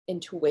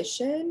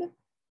intuition.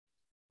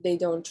 They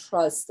don't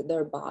trust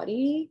their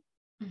body.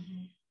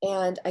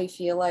 And I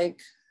feel like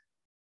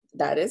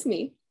that is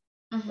me.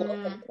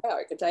 Welcome to my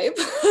archetype.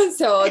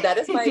 So that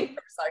is my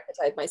first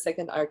archetype. My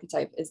second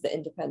archetype is the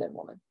independent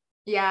woman.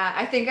 Yeah,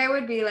 I think I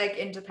would be like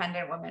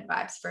independent woman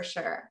vibes for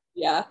sure.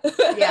 Yeah.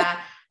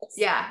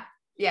 Yeah.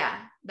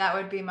 That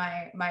would be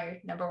my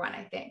number one,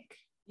 I think.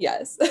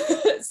 Yes.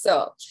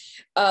 So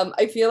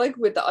I feel like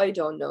with the I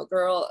don't know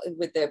girl,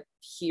 with the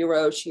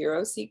hero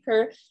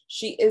seeker,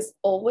 she is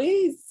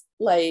always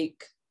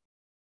like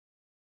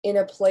in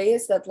a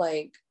place that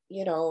like,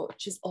 you know,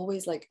 she's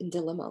always like in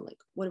dilemma, like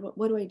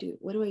what do I do,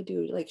 what do I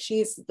do? Like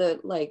she's the,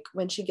 like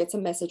when she gets a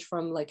message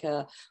from like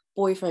a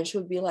boyfriend, she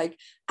would be like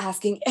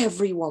asking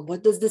everyone,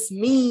 what does this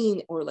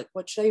mean, or like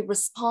what should I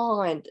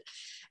respond?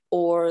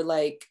 Or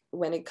like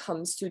when it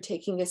comes to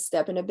taking a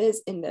step in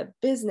their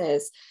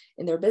business,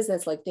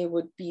 like they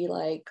would be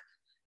like,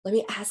 let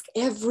me ask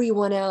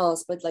everyone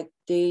else, but like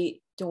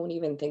they don't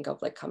even think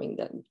of like coming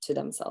to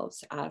themselves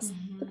to ask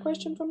the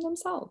question from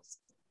themselves.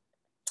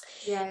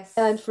 Yes.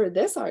 And for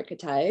this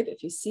archetype,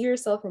 if you see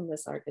yourself in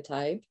this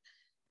archetype,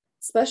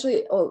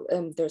 especially,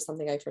 there's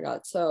something I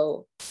forgot.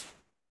 So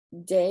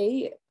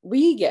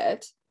we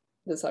get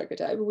this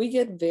archetype, we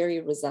get very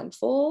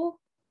resentful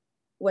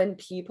when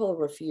people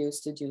refuse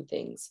to do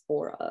things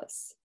for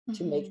us,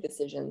 to make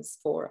decisions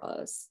for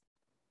us.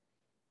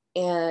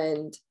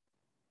 And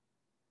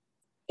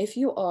if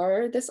you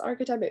are this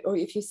archetype, or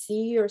if you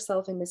see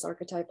yourself in this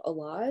archetype a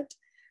lot,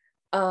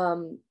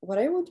 what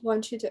I would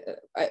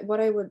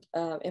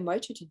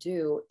invite you to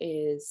do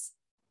is,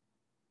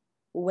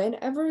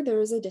 whenever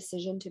there is a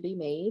decision to be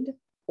made,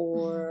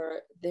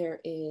 or there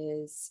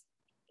is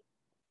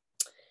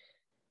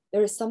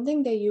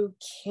something that you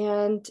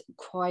can't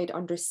quite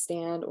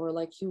understand, or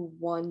like you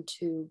want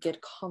to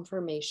get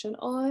confirmation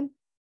on,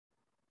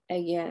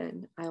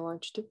 again, I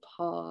want you to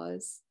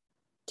pause,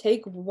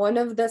 take one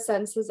of the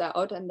senses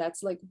out, and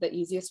that's like the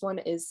easiest one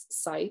is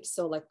sight.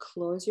 So like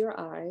close your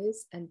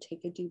eyes and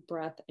take a deep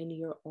breath in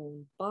your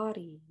own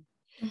body,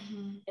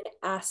 and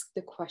ask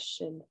the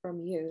question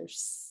from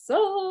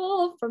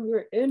yourself, from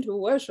your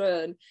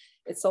intuition.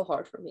 It's so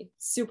hard for me,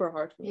 super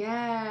hard for me.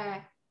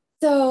 Yeah.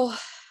 So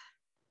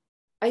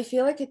I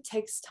feel like it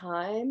takes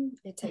time,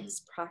 it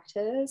takes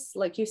practice.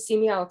 Like you see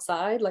me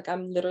outside, like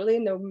I'm literally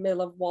in the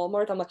middle of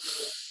Walmart, I'm like,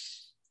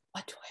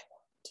 what do I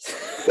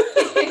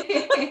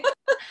want?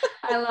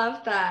 I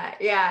love that.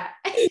 Yeah.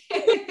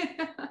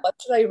 What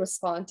should I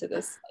respond to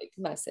this like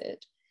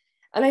message?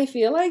 And I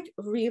feel like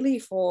really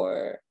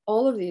for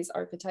all of these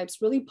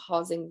archetypes, really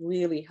pausing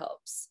really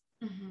helps,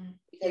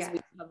 because we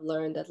have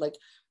learned that like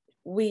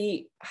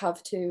we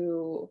have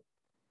to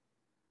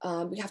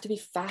be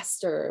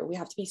faster, we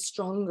have to be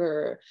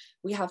stronger,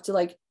 we have to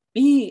like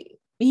be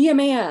a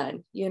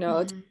man, you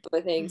know, type of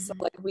a thing. So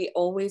like we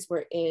always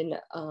were in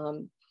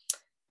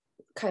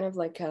kind of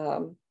like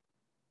a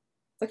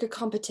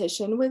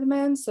competition with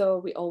men. So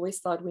we always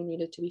thought we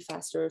needed to be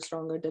faster,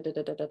 stronger,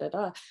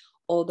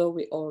 although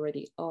we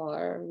already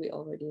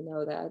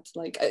know that.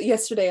 Like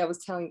yesterday I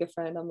was telling a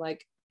friend, I'm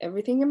like,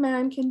 everything a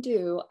man can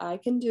do, I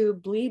can do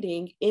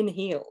bleeding in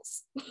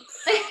heels.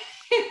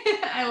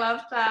 I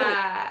love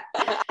that.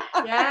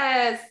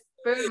 Yes.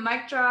 Boom,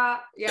 mic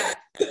drop. Yeah.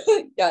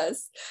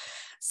 Yes.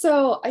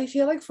 So I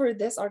feel like for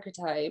this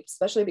archetype,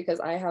 especially because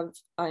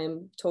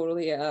I'm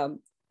totally a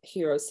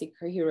hero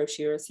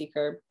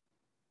seeker,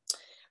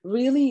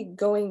 really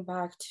going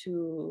back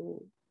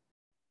to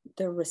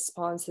the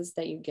responses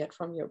that you get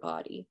from your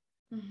body.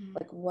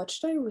 Like, what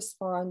should I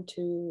respond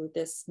to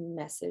this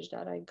message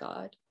that I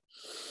got?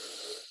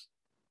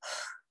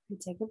 I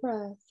take a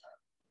breath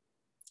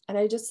and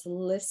I just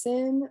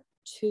listen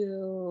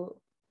to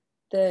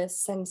the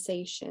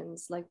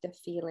sensations, like the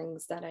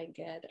feelings that I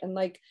get. And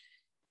like,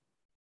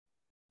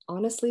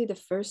 honestly, the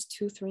first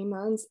 2-3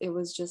 months, it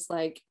was just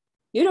like,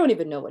 you don't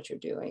even know what you're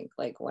doing.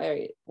 Like,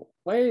 why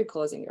are you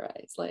closing your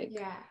eyes? Like,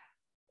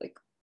 like,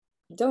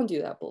 don't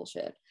do that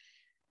bullshit.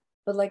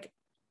 But like,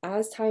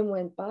 as time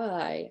went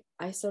by,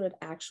 I started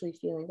actually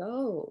feeling,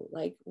 oh,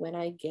 like when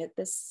I get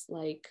this,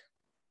 like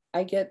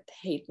I get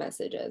hate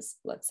messages,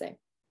 let's say.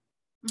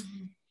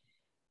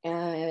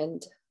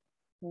 And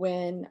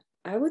when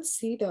I would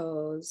see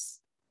those,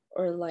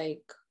 or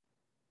like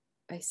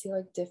I see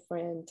like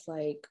different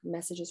like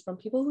messages from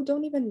people who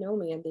don't even know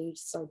me and they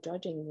start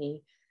judging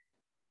me,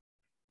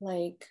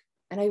 like,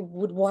 and I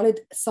would wanted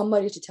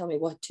somebody to tell me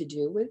what to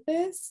do with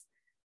this,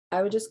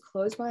 I would just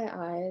close my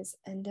eyes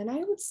and then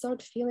I would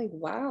start feeling,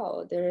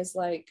 wow, there is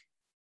like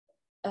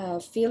a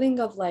feeling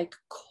of like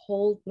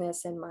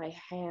coldness in my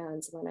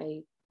hands when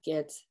I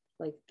get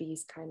like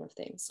these kind of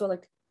things. So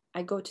like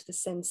I go to the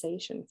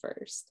sensation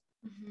first.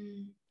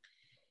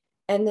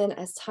 And then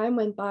as time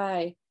went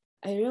by,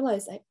 I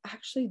realized I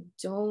actually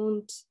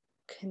don't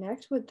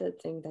connect with the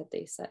thing that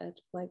they said.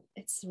 Like,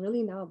 it's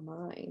really not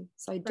mine.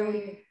 So I don't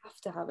even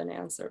have to have an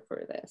answer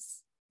for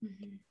this.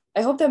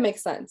 I hope that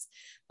makes sense.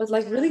 But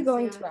like really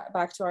going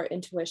back to our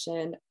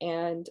intuition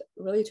and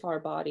really to our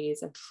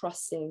bodies and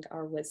trusting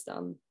our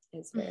wisdom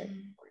is very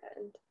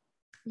important.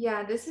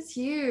 Yeah, this is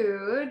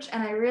huge.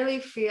 And I really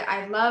feel,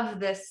 I love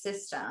this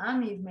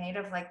system you've made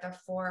of like the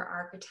 4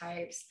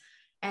 archetypes.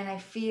 And I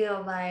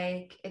feel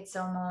like it's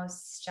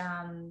almost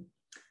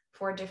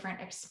 4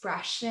 different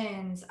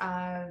expressions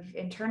of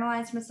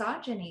internalized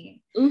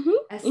misogyny,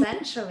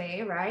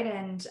 essentially, right?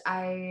 And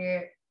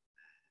I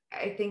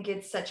think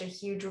it's such a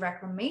huge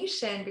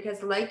reclamation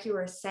because, like you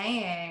were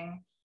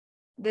saying,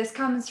 this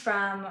comes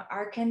from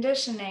our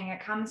conditioning.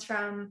 It comes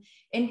from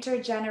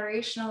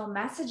intergenerational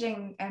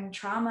messaging and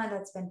trauma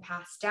that's been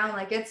passed down.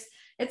 Like it's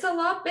a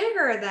lot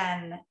bigger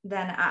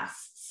than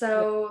us.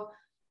 So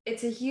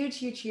it's a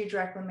huge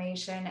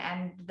reclamation,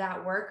 and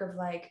that work of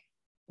like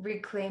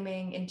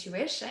reclaiming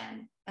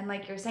intuition, and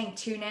like you're saying,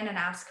 tune in and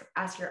ask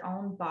your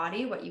own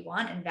body what you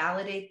want and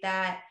validate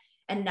that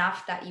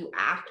enough that you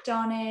act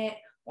on it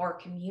or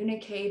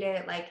communicate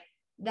it. Like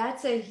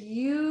that's a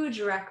huge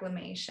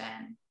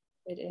reclamation.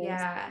 It is.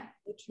 Yeah.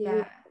 It truly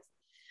is.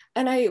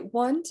 And I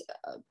want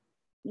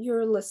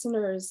your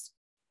listeners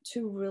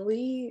to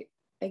really,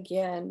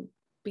 again,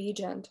 be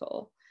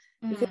gentle,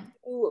 because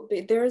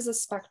there is a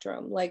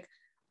spectrum. Like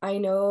I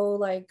know,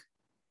 like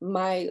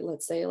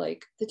let's say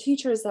like the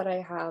teachers that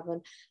I have,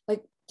 and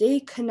like they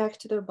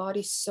connect to their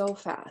body so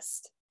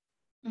fast.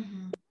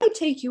 It might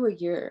take you a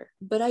year,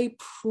 but I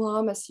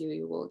promise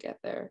you will get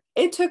there.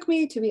 It took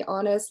me, to be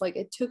honest, like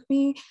it took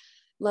me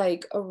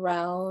like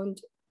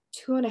around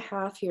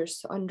 2.5 years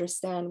to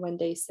understand when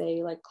they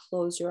say like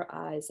close your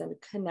eyes and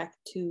connect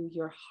to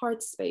your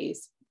heart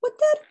space, what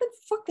that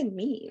fucking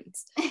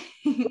means.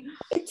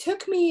 It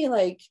took me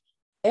like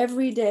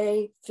every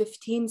day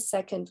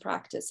 15-second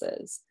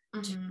practices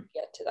to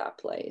get to that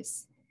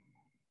place.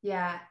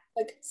 Yeah.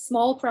 Like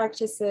small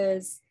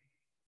practices,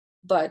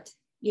 but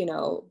you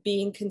know,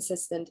 being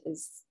consistent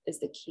is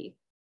the key.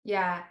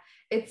 Yeah.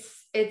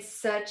 It's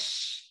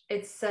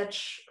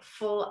such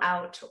full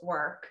out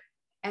work,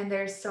 and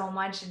there's so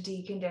much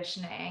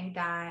deconditioning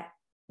that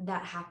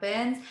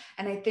happens.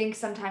 And I think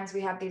sometimes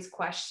we have these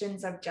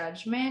questions of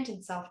judgment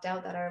and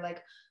self-doubt that are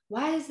like,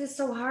 why is this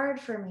so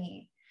hard for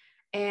me?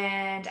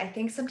 And I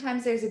think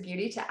sometimes there's a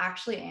beauty to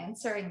actually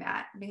answering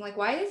that, being like,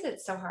 why is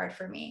it so hard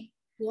for me?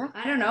 Yeah.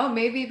 I don't know,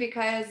 maybe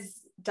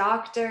because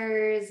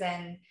doctors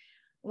and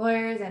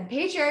lawyers and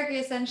patriarchy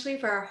essentially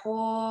for our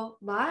whole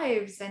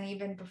lives, and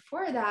even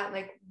before that,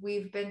 like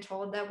we've been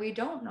told that we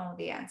don't know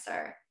the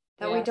answer,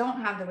 that we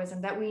don't have the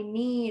wisdom, that we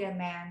need a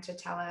man to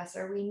tell us,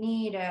 or we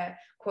need a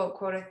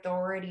quote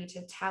authority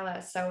to tell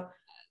us. So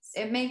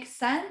it makes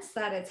sense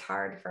that it's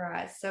hard for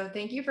us. So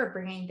thank you for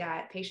bringing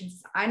that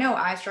patience. I know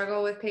I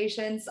struggle with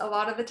patience a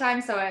lot of the time,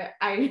 so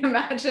I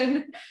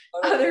imagine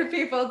other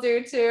people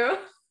do too.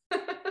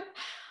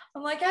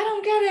 I'm like, I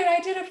don't get it.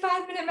 I did a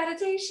 5-minute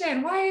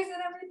meditation. Why isn't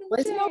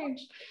everything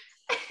changed?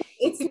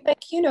 It's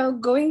like, you know,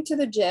 going to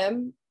the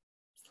gym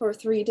for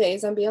 3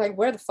 days and being like,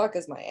 where the fuck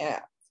is my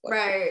app? Like,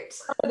 right.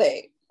 Are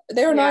they?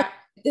 They're not.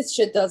 This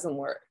shit doesn't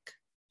work.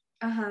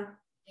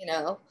 You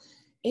know,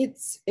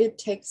 it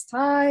takes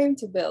time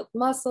to build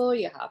muscle.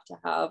 You have to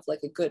have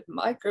like a good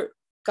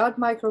gut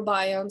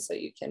microbiome so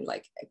you can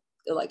like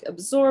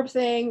absorb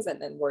things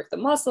and then work the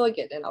muscle,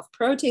 get enough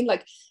protein.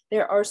 Like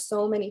there are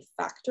so many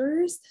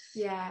factors.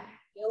 Yeah. I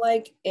feel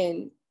like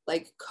in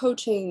like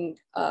coaching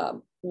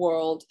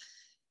world,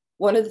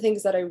 one of the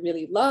things that I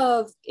really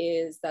love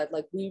is that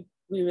like we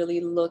really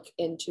look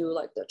into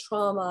like the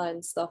trauma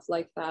and stuff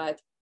like that.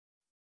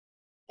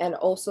 And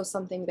also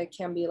something that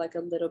can be like a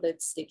little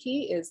bit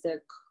sticky is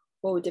the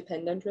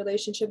codependent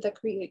relationship that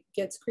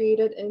gets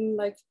created in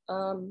like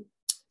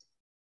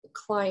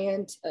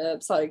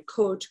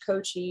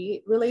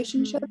coachee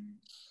relationship,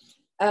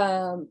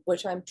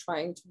 which I'm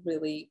trying to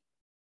really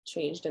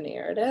change the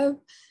narrative.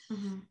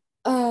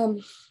 I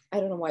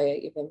don't know why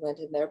I even went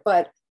in there,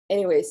 but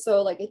anyway,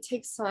 so like it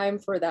takes time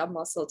for that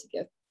muscle to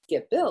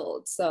get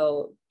built.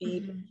 So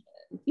be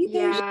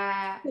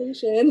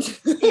patient.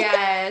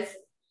 Yes.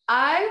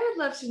 I would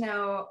love to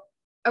know.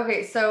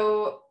 Okay,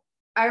 so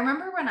I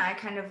remember when I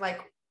kind of like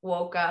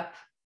woke up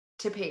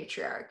to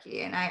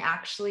patriarchy, and I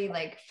actually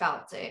like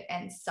felt it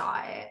and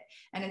saw it.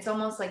 And it's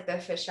almost like the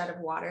fish out of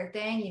water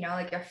thing, you know,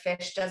 like a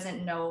fish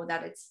doesn't know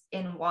that it's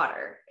in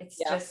water. It's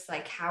just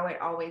like how it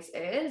always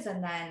is.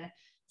 And then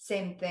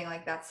same thing,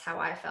 like that's how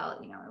I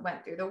felt, you know, I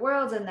went through the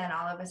world, and then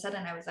all of a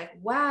sudden I was like,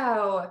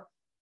 wow,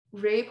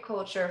 rape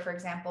culture, for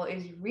example,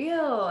 is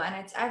real and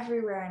it's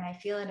everywhere, and I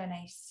feel it and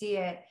I see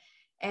it.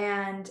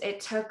 And it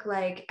took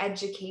like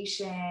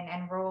education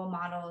and role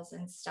models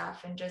and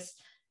stuff, and just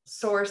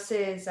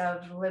sources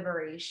of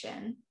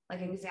liberation,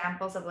 like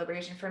examples of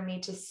liberation, for me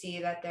to see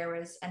that there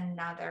was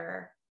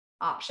another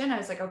option. I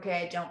was like,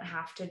 okay, I don't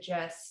have to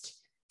just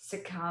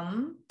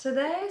succumb to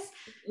this.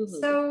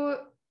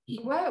 So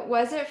what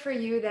was it for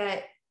you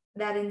that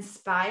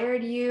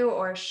inspired you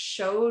or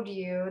showed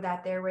you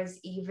that there was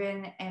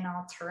even an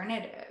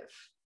alternative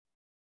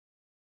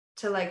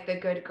to like the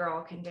good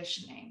girl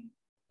conditioning?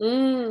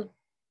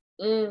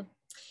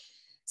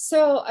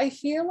 So I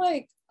feel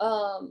like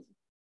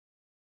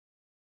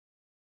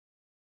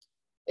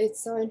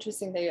it's so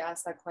interesting that you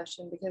asked that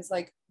question, because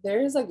like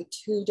there's like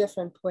 2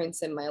 different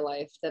points in my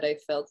life that I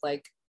felt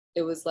like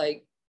it was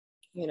like,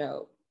 you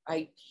know,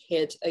 I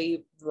hit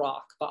a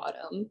rock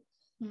bottom,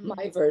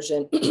 my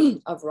version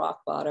of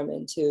rock bottom,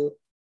 into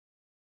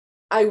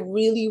I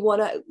really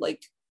want to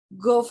like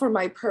go for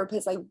my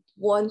purpose. I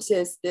want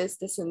this,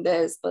 and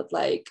this, but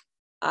like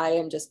I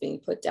am just being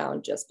put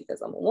down just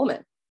because I'm a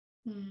woman.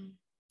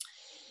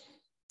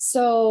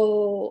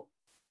 So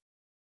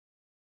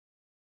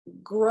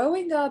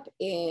growing up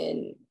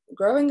in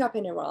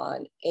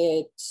Iran,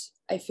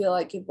 I feel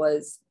like it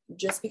was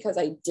just because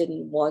I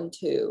didn't want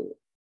to.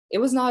 It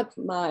was not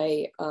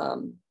my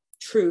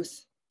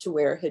truth to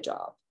wear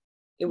hijab.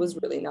 It was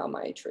really not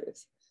my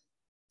truth.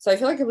 So I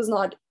feel like it was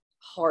not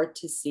hard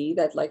to see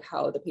that, like,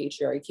 how the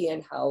patriarchy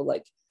and how,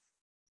 like,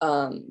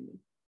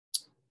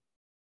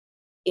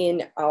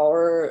 in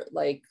our,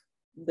 like,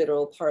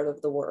 literal part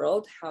of the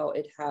world, how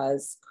it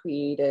has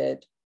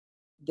created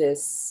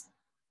this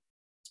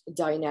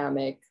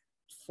dynamic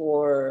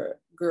for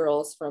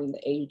girls from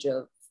the age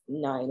of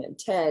 9 and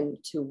 10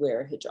 to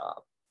wear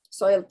hijab.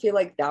 So I feel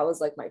like that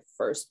was like my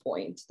first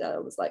point, that I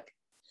was like,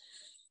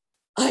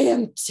 I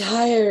am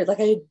tired, like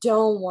I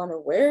don't want to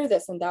wear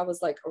this. And that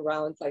was like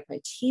around like my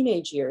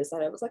teenage years,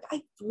 that I was like,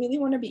 I really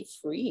want to be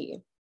free.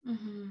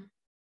 Mm-hmm.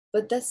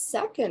 But the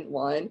second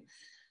one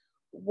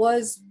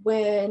was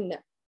when,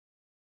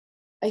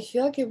 I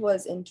feel like it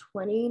was in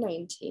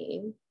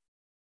 2019.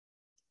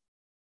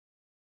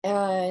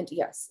 And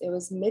yes, it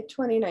was mid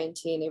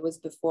 2019. It was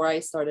before I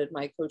started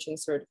my coaching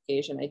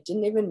certification. I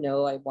didn't even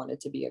know I wanted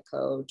to be a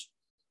coach.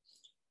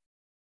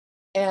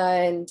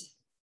 And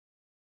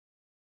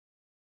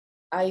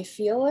I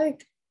feel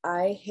like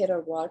I hit a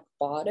rock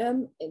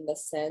bottom, in the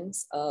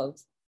sense of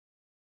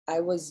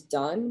I was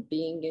done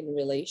being in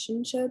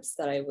relationships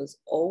that I was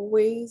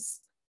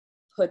always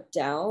put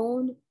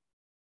down,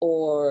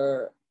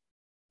 or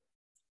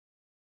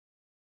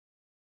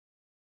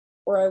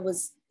I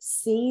was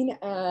seen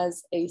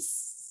as a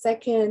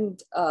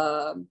second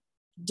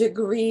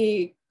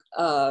degree,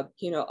 of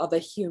a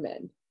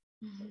human,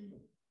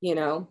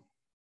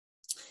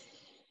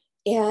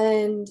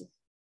 and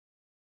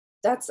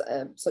that's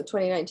so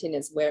 2019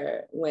 is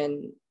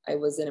when I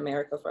was in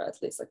America for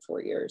at least like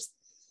 4 years.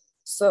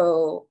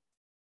 So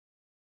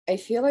I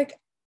feel like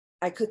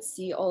I could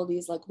see all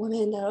these like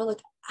women that are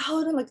like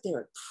out and like they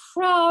were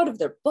proud of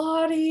their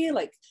body,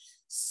 like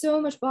so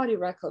much body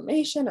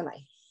reclamation, and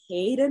I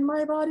hated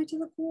my body to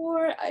the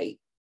core. I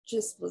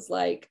just was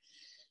like,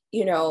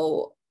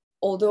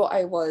 although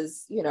I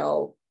was,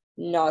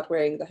 not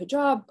wearing the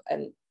hijab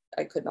and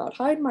I could not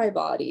hide my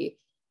body,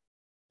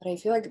 but I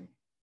feel like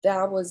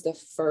that was the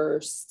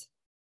first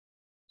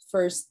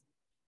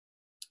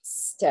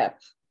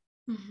step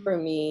for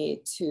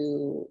me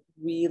to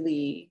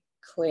really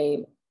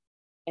claim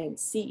and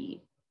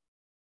see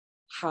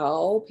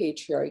how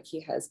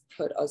patriarchy has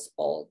put us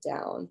all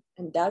down.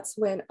 And that's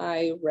when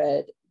I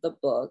read the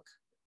book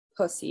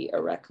Pussy, a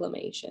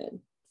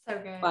Reclamation. So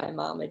good. By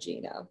Mama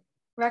Gina.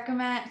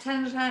 Recommend,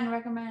 10 to 10,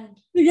 recommend.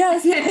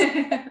 Yes,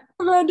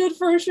 recommended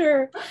for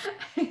sure.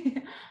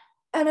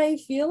 And I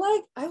feel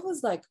like I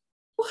was like,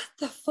 what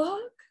the fuck?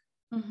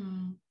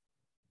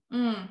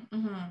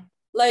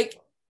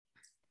 Like,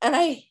 and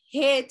I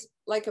hit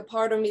like a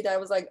part of me that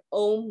was like,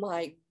 oh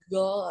my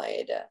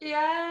God.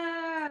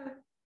 Yeah.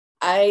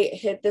 I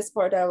hit this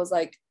part that I was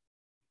like,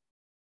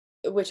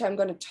 which I'm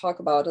going to talk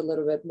about a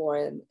little bit more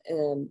in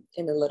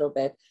a little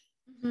bit.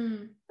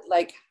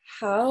 Like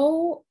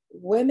how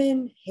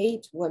women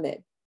hate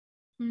women.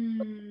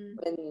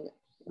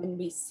 When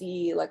we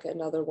see like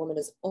another woman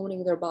is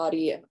owning their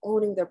body and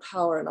owning their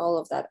power and all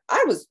of that.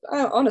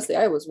 Honestly,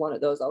 I was one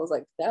of those. I was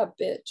like, that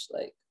bitch,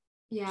 like,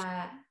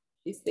 yeah,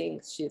 she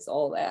thinks she's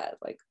all that,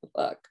 like, the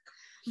fuck.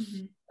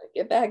 Like,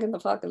 get back in the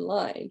fucking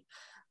line.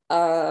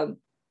 And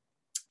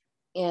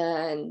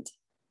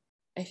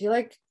I feel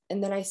like,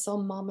 and then I saw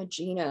Mama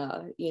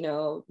Gina,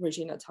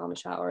 Regina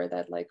Thomashower,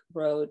 that like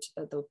wrote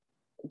the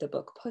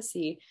book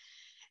Pussy.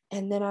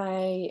 And then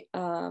I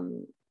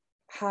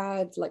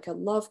had like a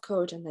love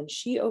coach, and then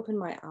she opened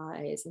my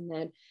eyes, and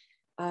then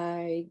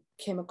I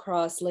came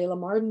across Layla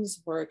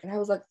Martin's work, and I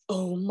was like,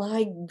 oh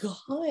my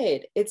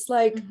God, it's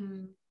like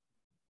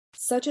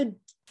such a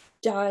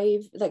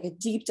dive, like a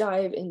deep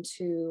dive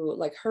into,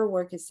 like, her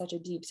work is such a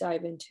deep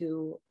dive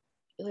into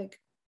like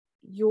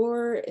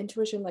your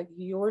intuition, like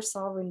your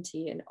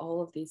sovereignty and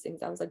all of these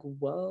things. I was like,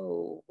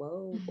 whoa,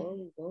 and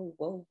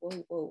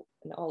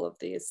all of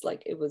these,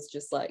 like, it was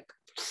just like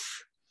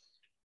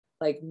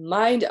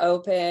mind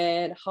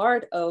open,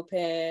 heart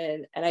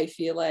open. And I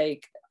feel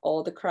like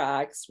all the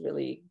cracks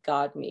really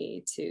got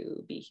me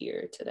to be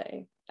here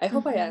today. I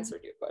hope I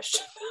answered your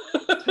question.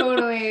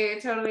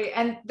 Totally.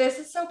 And this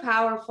is so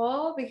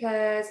powerful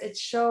because it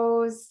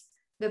shows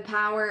the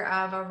power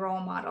of a role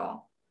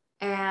model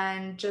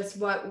and just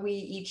what we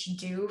each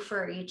do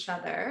for each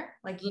other.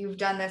 Like, you've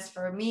done this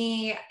for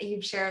me,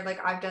 you've shared,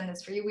 like, I've done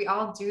this for you. We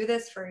all do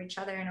this for each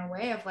other in a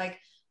way of like,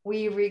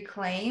 we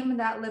reclaim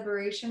that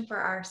liberation for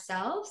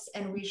ourselves,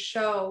 and we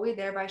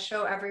thereby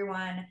show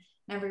everyone and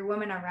every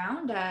woman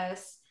around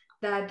us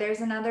that there's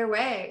another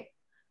way.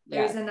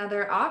 There's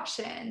another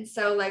option.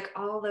 So like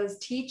all those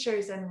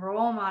teachers and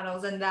role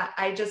models, and that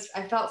I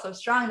felt so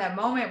strong that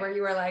moment where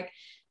you were like,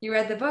 you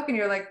read the book and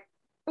you're like,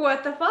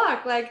 what the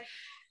fuck? Like,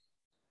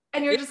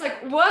 and you're just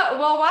like, what?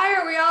 Well, why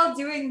are we all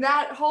doing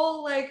that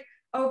whole like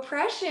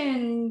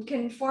oppression,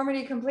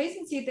 conformity,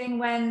 complacency thing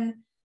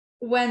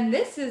when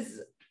this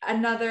is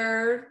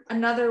another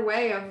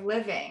way of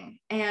living.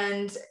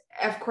 And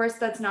of course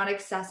that's not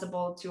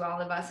accessible to all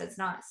of us. It's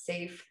not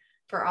safe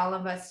for all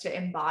of us to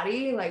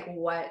embody, like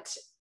what,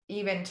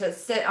 even to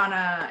sit in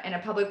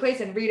a public place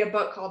and read a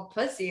book called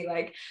Pussy,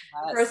 like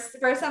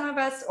for some of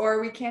us,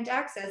 or we can't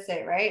access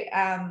it, right?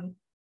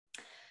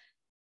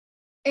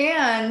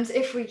 And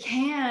if we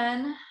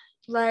can,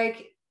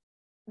 like,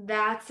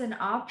 that's an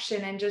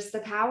option. And just the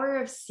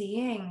power of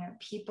seeing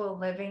people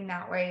living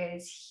that way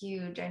is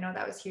huge. I know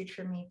that was huge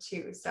for me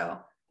too. So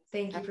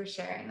thank you for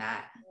sharing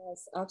that.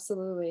 Yes,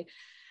 absolutely.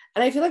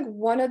 And I feel like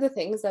one of the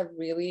things that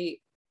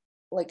really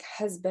like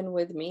has been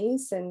with me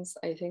since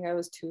I think I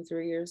was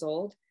 2-3 years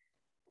old,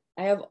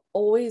 I have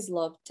always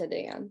loved to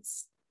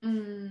dance.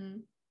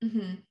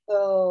 Mm-hmm.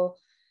 So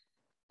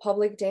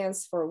public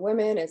dance for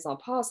women is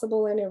not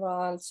possible in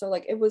Iran. So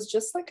like it was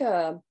just like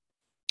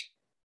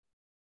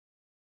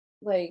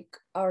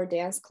our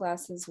dance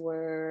classes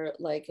were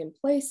like in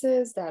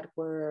places that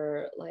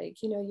were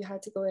like, you know, you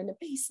had to go in a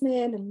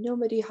basement and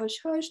nobody hush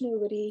hush,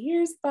 nobody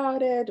hears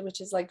about it,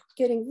 which is like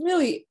getting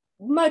really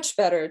much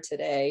better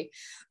today.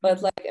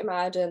 But like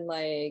imagine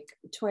like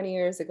 20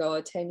 years ago,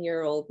 a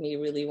 10-year-old me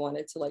really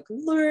wanted to like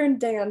learn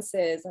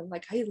dances, and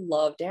like I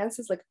love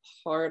dances, like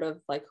part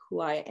of like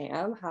who I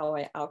am, how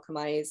I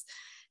alchemize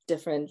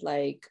different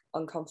like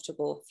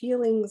uncomfortable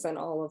feelings and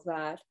all of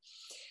that.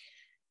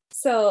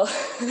 So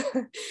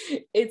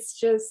it's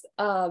just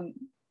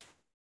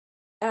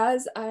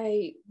as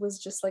I was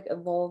just like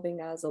evolving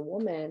as a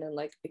woman and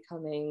like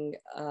becoming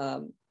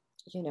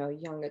you know,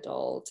 young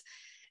adult,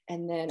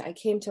 and then I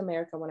came to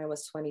America when I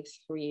was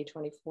 23,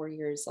 24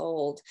 years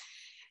old,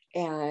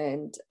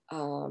 and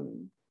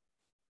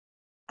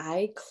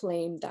I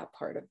claimed that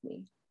part of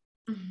me.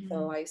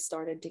 So I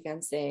started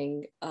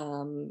dancing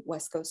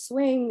West Coast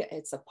swing.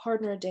 It's a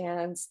partner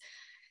dance.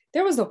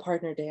 There was no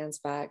partner dance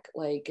back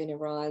like in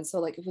Iran. So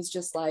like it was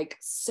just like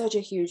such a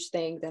huge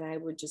thing that I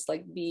would just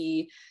like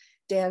be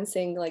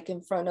dancing like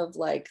in front of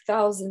like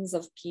thousands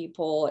of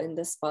people in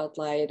the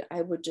spotlight.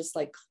 I would just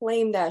like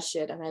claim that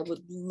shit and I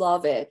would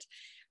love it.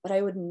 But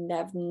I would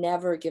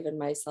never given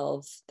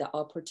myself the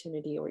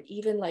opportunity or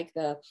even like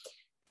the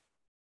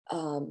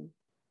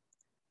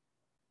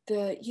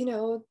you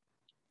know,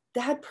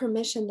 that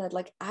permission that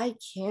like I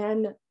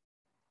can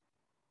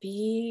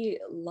be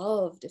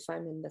loved if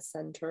I'm in the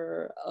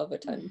center of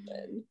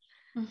attention.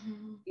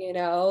 You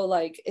know,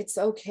 like it's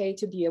okay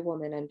to be a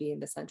woman and be in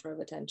the center of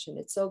attention.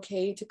 It's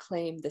okay to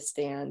claim the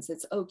stands.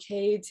 It's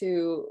okay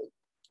to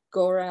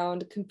go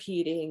around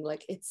competing.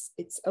 Like it's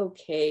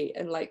okay.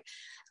 And like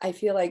I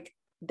feel like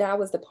that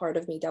was the part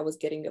of me that was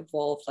getting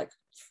evolved like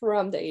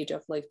from the age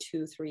of like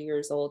 2-3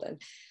 years old.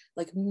 And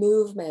like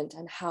movement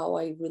and how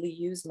I really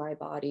use my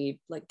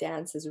body, like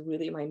dance is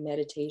really my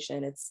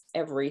meditation. It's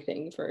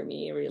everything for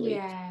me, really.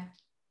 Yeah.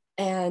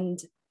 And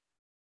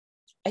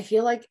I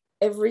feel like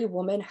every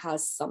woman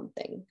has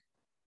something.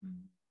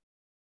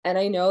 And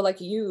I know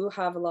like you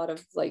have a lot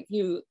of like,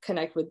 you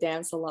connect with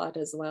dance a lot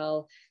as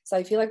well. So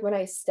I feel like when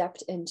I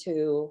stepped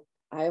into,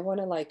 I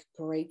want to like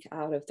break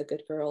out of the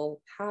good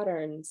girl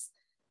patterns,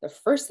 the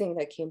first thing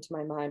that came to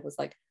my mind was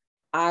like,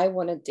 I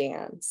want to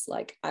dance.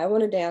 Like I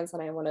want to dance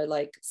and I want to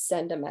like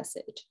send a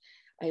message.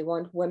 I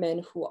want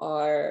women who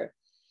are,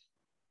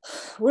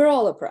 we're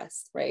all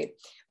oppressed, right?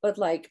 But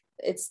like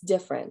it's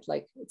different,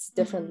 like it's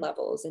different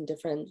levels and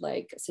different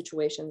like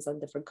situations and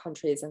different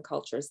countries and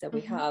cultures that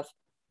we have.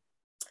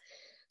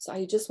 So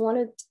I just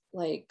wanted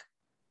like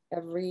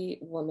every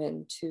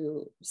woman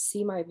to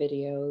see my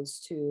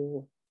videos,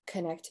 to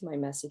connect to my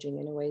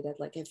messaging in a way that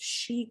like if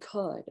she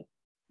could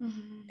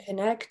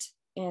connect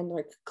and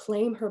like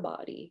claim her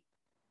body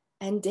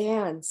and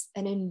dance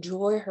and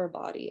enjoy her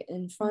body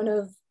in front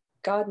of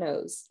God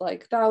knows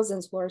like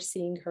thousands who are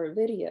seeing her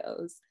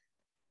videos,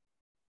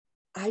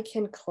 I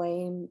can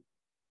claim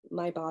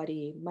my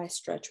body, my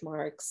stretch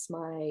marks,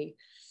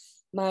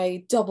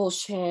 my double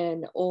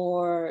chin,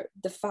 or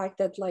the fact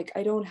that like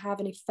I don't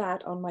have any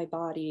fat on my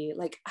body.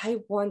 Like I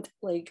want,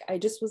 like I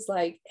just was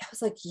like, I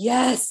was like,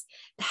 yes,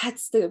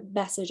 that's the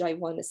message I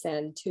want to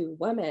send to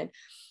women.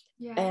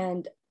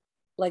 And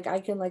like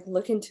I can like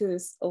look into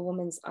a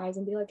woman's eyes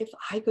and be like, if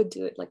I could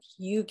do it, like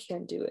you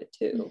can do it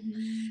too.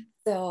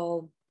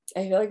 So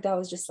I feel like that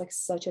was just like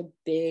such a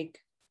big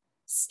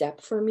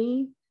step for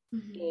me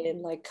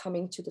in like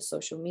coming to the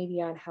social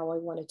media and how I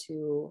wanted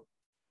to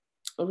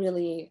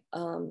really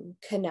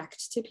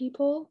connect to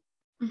people,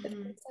 if that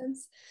makes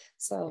sense.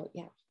 So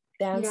yeah,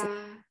 dance is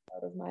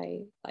part of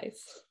my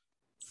life.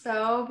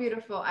 So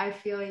beautiful. I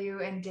feel you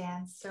in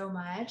dance so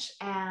much.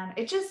 And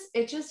it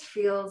just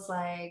feels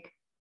like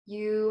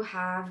you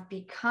have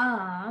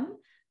become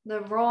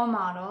the role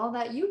model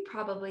that you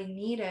probably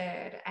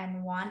needed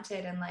and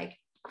wanted and like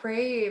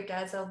craved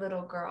as a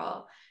little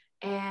girl.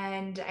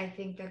 And I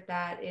think that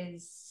that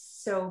is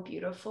so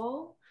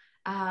beautiful.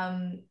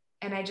 And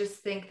I just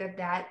think that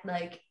that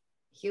like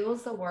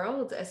heals the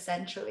world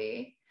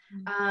essentially.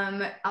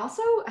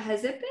 Also,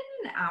 has it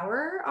been an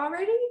hour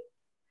already?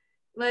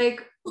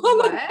 Like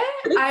what?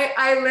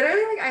 I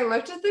literally like I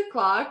looked at the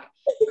clock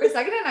for a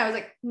second and I was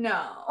like,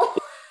 no.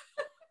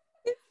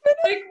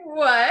 Like,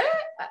 what?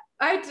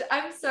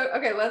 I'm so,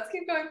 okay, let's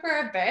keep going for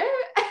a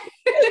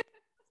bit.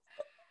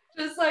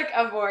 Just like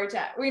a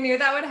vortex. We knew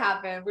that would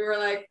happen. We were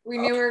like, we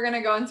knew we were going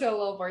to go into a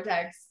little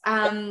vortex.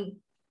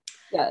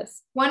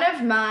 Yes. One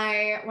of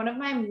my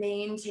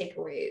main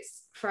takeaways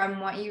from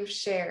what you've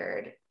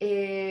shared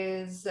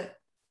is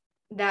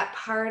that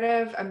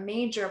a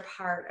major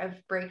part of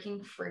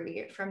breaking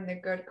free from the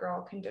good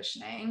girl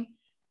conditioning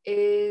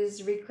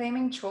is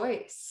reclaiming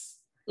choice.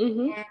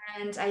 Mm-hmm.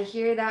 And I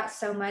hear that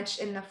so much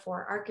in the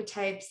 4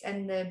 archetypes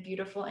and the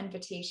beautiful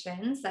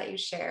invitations that you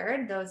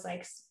shared, those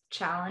like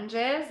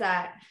challenges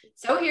that,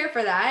 so here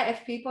for that.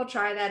 If people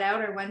try that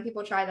out, or when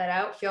people try that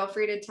out, feel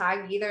free to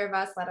tag either of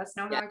us, let us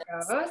know how it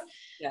goes.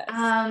 Yes.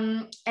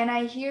 And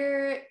I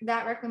hear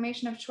that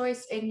reclamation of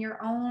choice in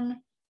your own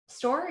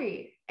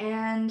story,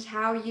 and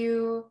how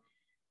you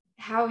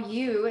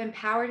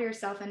empowered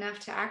yourself enough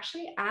to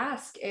actually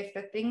ask if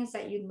the things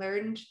that you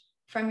learned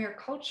from your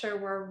culture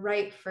were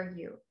right for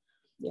you.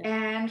 Yeah.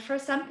 And for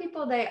some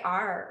people they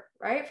are,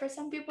 right? For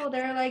some people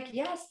they're like,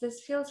 yes,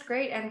 this feels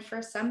great. And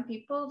for some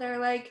people they're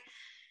like,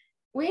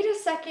 wait a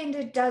second,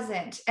 it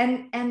doesn't.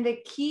 And the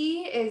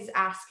key is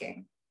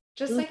asking,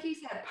 just like you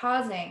said,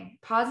 pausing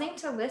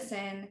to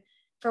listen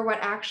for what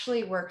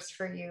actually works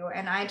for you.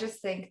 And I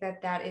just think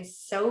that is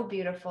so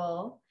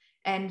beautiful,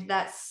 and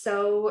that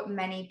so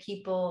many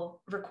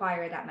people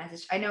require that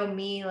message. I know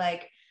me,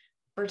 like,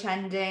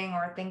 pretending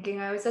or thinking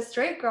I was a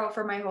straight girl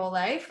for my whole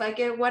life. Like,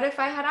 what if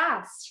I had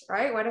asked,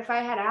 right? What if I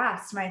had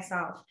asked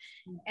myself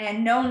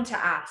and known to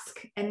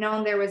ask, and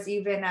known there was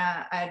even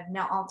an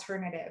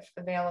alternative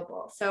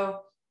available?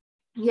 So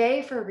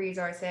yay for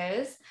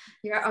resources.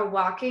 You're a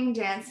walking,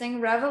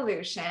 dancing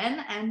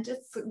revolution, and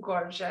it's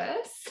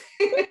gorgeous.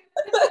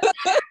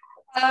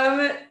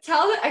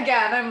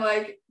 Again, I'm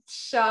like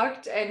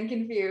shocked and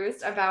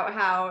confused about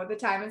how the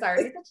time is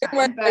already the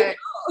time, but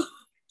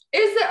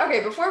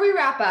before we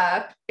wrap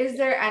up, is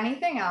there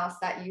anything else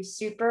that you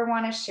super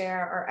want to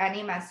share, or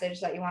any message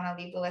that you want to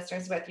leave the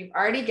listeners with? You've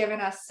already given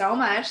us so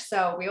much,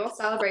 so we will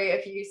celebrate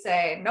if you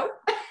say nope.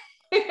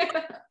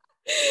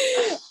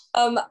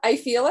 I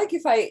feel like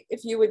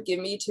if you would give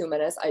me 2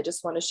 minutes, I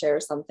just want to share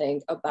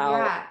something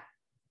about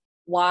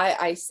why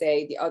I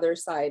say the other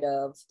side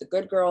of the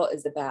good girl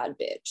is the bad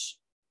bitch.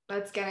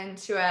 Let's get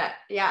into it.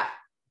 Yeah.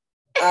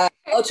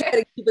 I'll try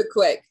to keep it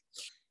quick.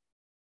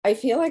 I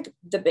feel like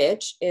the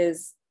bitch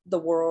is the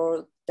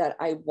world that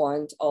I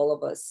want all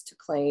of us to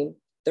claim.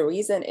 The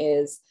reason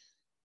is,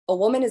 a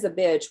woman is a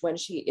bitch when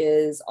she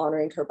is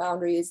honoring her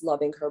boundaries,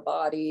 loving her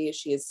body,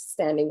 she is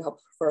standing up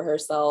for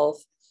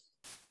herself.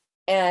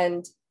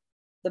 And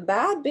the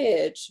bad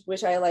bitch,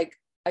 which I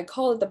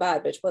call it the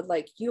bad bitch, but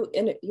like you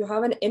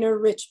have an inner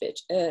rich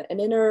bitch, an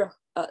inner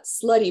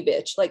slutty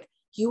bitch. Like,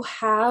 you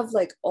have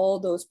like all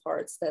those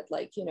parts that,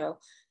 like, you know,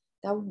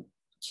 that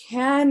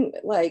can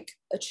like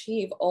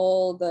achieve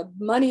all the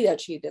money that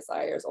she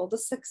desires, all the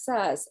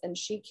success, and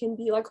she can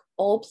be like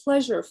all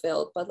pleasure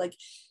filled. But like,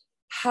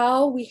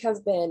 how we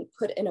have been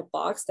put in a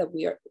box that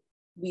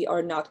we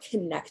are not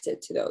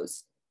connected to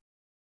those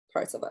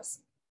parts of us.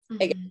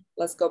 Again,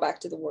 let's go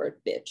back to the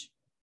word bitch.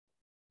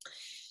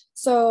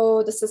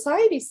 So the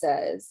society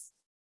says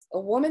a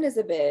woman is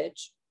a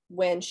bitch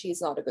when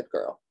she's not a good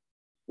girl.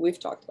 We've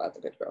talked about the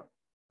good girl,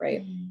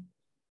 right?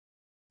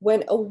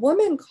 When a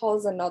woman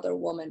calls another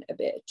woman a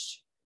bitch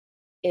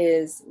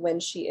is when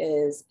she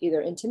is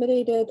either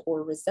intimidated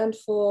or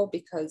resentful,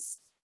 because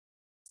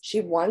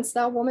she wants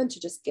that woman to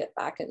just get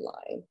back in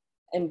line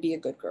and be a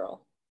good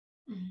girl.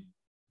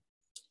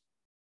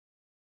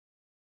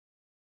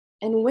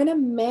 And when a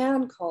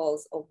man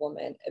calls a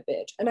woman a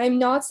bitch, and I'm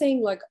not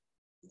saying like,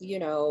 you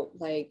know,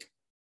 like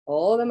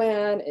all the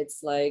man,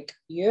 it's like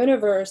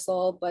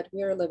universal, but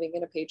we're living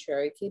in a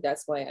patriarchy.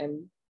 That's why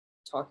I'm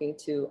talking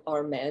to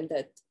our men,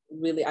 that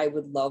really I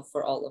would love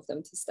for all of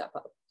them to step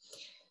up.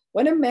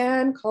 When a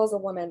man calls a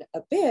woman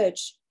a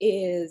bitch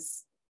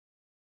is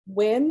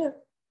when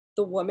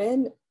the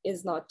woman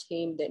is not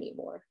tamed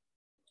anymore,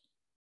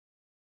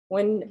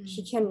 when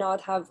he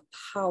cannot have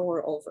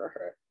power over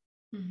her.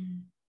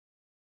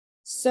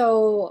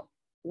 So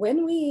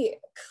when we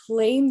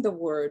claim the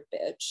word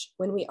bitch,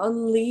 when we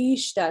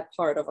unleash that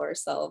part of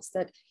ourselves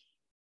that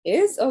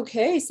is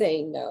okay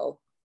saying no,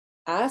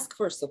 ask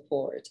for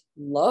support,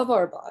 love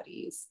our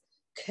bodies,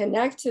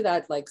 connect to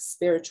that like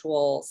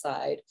spiritual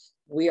side,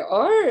 we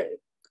are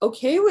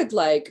okay with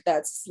like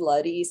that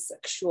slutty,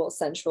 sexual,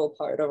 sensual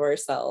part of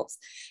ourselves.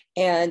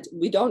 And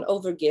we don't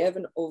overgive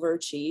and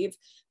overachieve.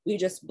 We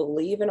just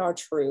believe in our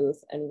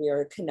truth, and we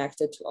are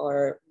connected to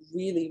our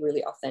really,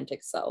 really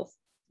authentic self.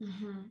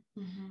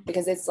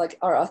 Because it's like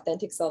our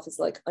authentic self is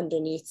like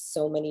underneath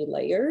so many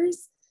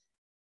layers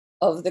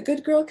of the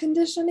good girl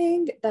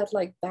conditioning, that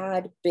like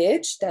bad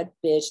bitch, that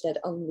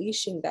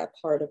unleashing that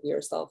part of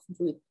yourself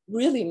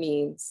really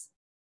means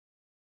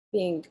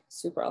being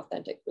super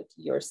authentic with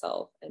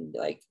yourself and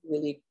like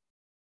really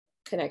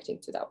connecting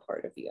to that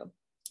part of you.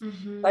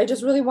 I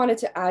just really wanted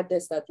to add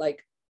this, that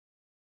like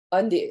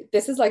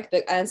this is like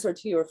the answer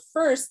to your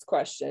first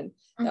question.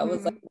 That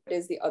was like, what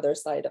is the other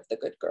side of the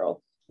good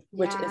girl,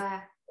 which is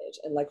image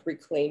and like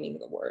reclaiming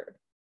the word.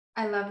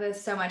 I love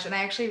this so much. And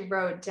I actually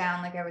wrote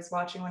down, like I was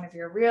watching one of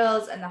your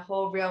reels, and the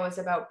whole reel was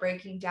about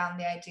breaking down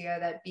the idea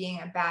that being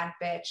a bad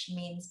bitch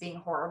means being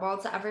horrible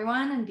to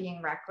everyone and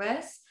being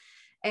reckless.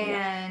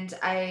 And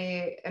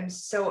I am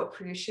so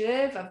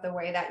appreciative of the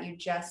way that you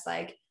just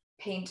like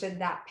painted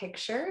that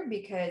picture,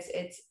 because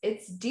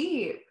it's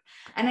deep.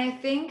 And I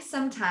think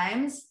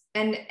sometimes,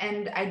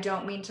 and I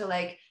don't mean to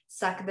like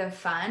suck the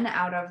fun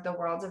out of the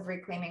world of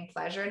reclaiming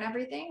pleasure and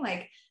everything.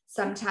 Like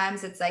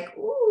sometimes it's like,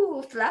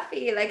 ooh,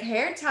 fluffy, like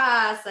hair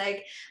toss,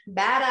 like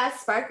badass,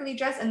 sparkly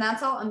dress. And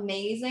that's all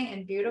amazing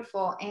and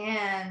beautiful.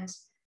 And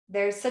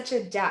there's such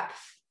a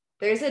depth.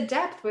 There's a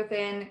depth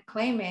within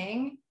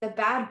claiming the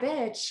bad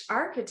bitch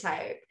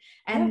archetype.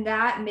 And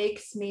that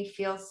makes me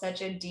feel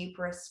such a deep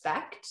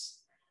respect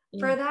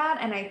for that.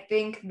 And I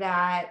think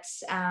that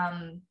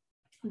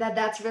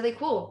that's really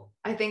cool.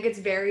 I think it's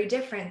very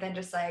different than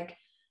just like,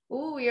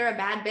 ooh, you're a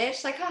bad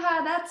bitch. Like,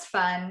 haha, that's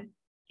fun.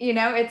 You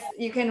know, it's,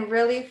 you can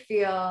really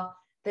feel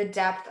the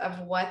depth of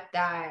what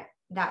that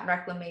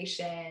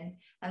reclamation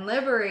and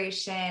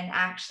liberation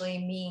actually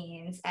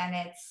means. And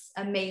it's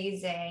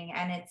amazing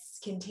and it's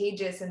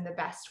contagious in the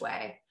best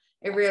way.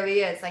 It really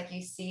is. Like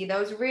you see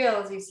those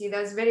reels, you see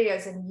those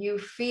videos, and you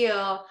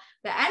feel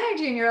the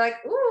energy, and you're like,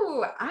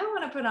 ooh, I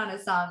want to put on a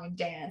song and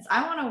dance.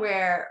 I want to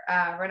wear,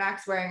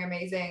 Ronak's wearing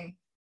amazing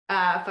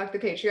fuck the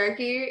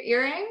patriarchy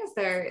earrings.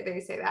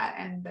 They say that,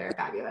 and they're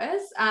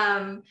fabulous.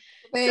 So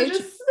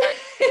just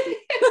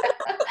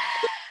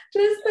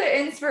just the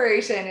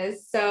inspiration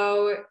is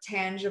so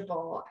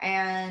tangible.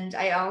 And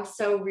I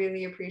also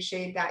really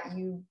appreciate that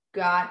you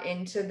got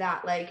into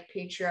that like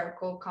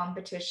patriarchal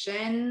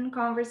competition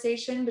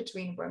conversation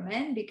between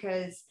women,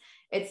 because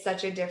it's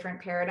such a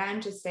different paradigm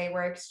to say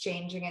we're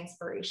exchanging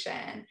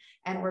inspiration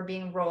and we're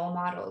being role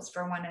models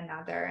for one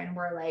another, and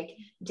we're like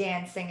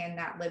dancing in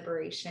that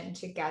liberation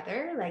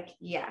together. Like,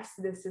 yes,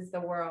 this is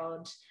the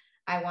world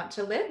I want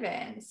to live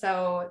in.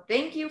 So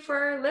thank you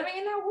for living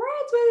in that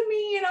world with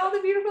me and all the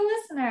beautiful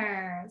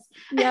listeners.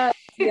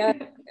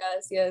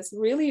 Yes.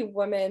 Really,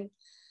 women.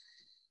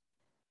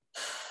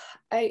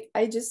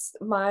 I just,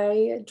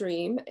 my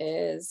dream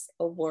is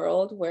a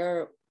world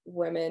where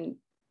women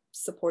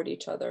support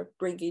each other,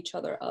 bring each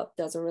other up.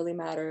 Doesn't really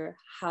matter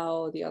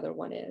how the other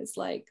one is.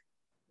 Like,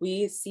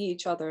 we see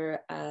each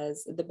other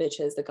as the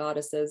bitches, the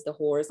goddesses, the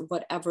whores,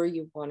 whatever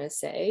you want to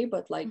say,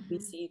 but like we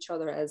see each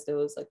other as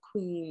those like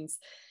queens,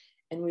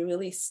 and we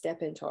really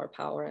step into our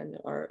power and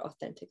our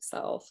authentic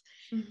self.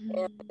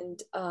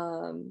 And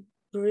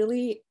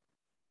really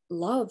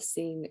love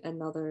seeing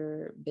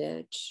another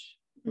bitch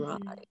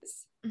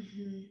rise.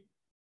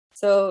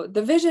 So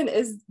the vision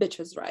is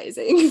bitches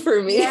rising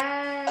for me.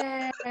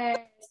 Yes.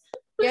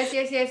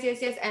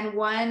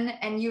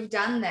 And you've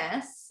done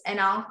this, and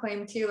I'll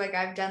claim too, like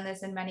I've done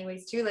this in many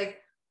ways too. Like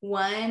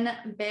one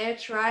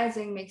bitch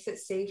rising makes it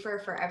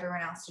safer for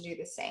everyone else to do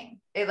the same.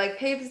 It like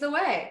paves the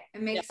way.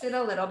 It makes it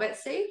a little bit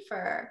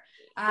safer,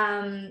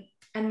 and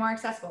more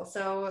accessible.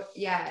 So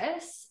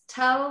yes,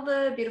 tell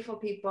the beautiful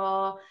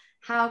people,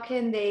 how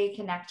can they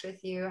connect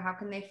with you? How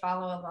can they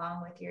follow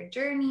along with your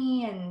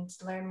journey and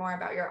learn more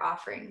about your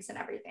offerings and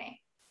everything?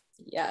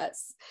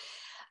 Yes.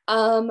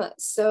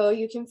 So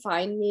you can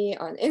find me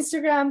on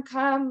Instagram.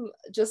 Come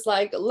just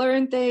like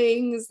learn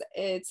things.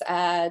 It's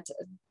at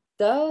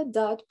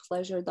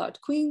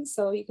the.pleasure.queen.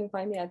 So you can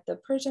find me at the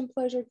Persian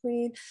Pleasure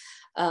Queen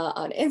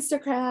on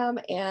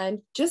Instagram, and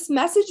just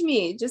message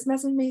me.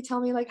 Tell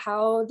me like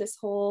how this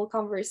whole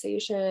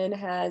conversation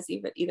has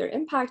either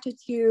impacted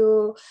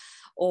you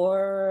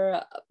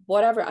or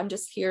whatever. I'm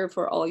just here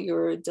for all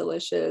your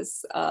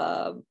delicious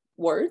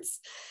words.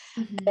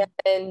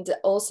 And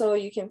also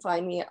you can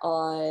find me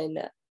on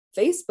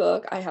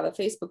Facebook. I have a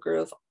Facebook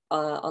group,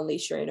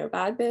 Unleash Your Inner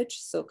Bad Bitch.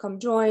 So come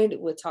join.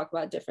 We'll talk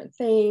about different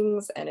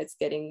things, and it's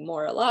getting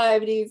more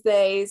alive these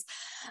days.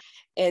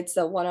 It's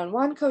a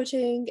one-on-one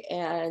coaching,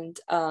 and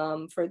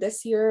for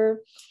this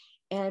year.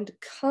 And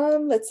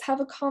come, let's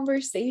have a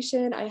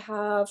conversation. I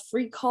have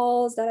free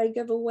calls that I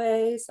give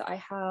away. So I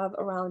have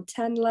around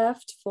 10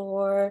 left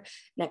for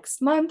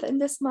next month and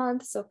this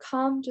month. So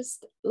come,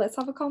 just let's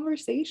have a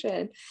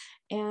conversation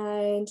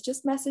and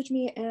just message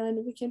me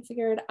and we can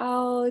figure it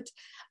out.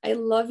 I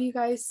love you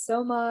guys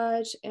so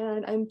much.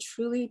 And I'm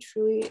truly,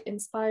 truly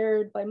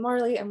inspired by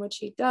Marley and what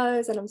she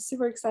does. And I'm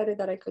super excited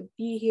that I could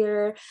be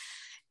here.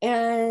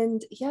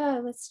 And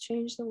yeah, let's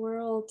change the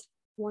world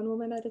one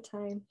woman at a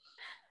time.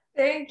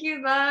 Thank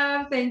you,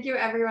 love. Thank you,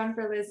 everyone,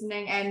 for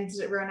listening. And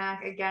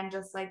Ronak, again,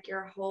 just like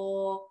your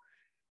whole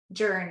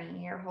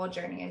journey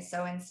is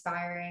so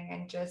inspiring,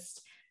 and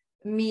just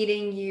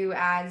meeting you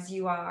as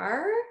you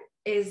are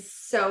is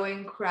so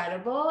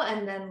incredible.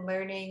 And then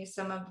learning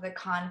some of the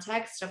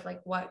context of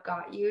like what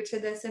got you to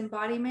this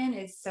embodiment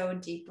is so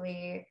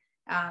deeply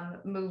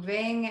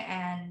moving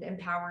and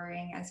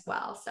empowering as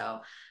well. So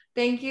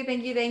thank you,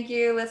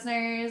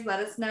 listeners.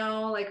 Let us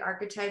know, like,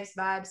 archetypes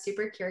vibes,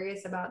 super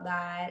curious about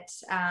that.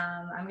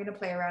 I'm gonna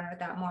play around with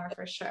that more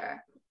for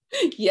sure.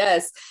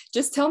 Yes,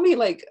 just tell me,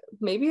 like,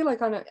 maybe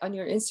like on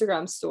your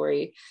Instagram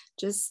story,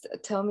 just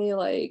tell me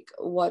like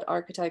what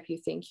archetype you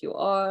think you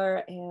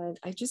are, and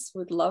I just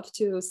would love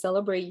to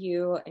celebrate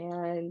you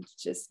and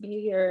just be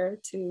here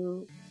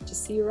to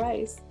just see you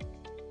rise.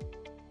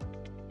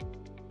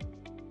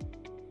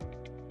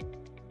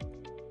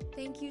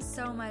 Thank you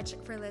so much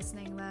for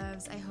listening,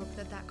 loves. I hope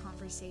that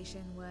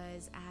conversation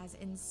was as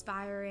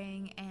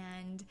inspiring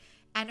and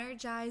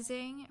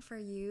energizing for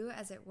you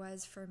as it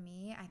was for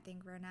me. I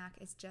think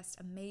Ronak is just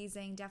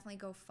amazing. Definitely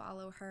go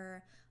follow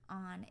her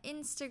on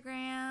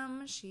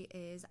Instagram. She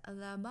is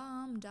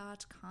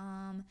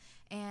labomb.com,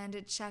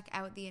 and check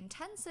out the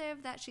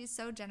intensive that she's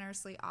so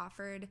generously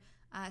offered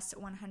us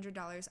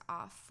 $100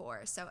 off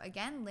for. So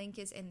again, link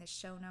is in the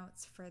show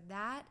notes for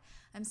that.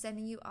 I'm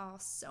sending you all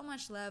so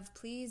much love.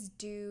 Please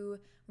do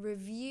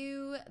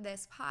review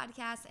this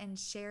podcast and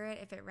share it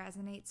if it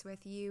resonates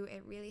with you.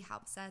 It really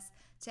helps us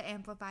to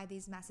amplify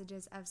these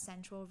messages of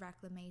sensual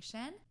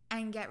reclamation.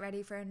 And get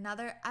ready for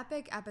another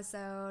epic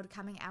episode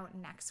coming out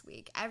next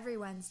week. Every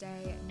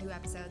Wednesday, new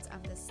episodes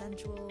of The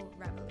Sensual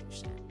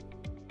Revolution.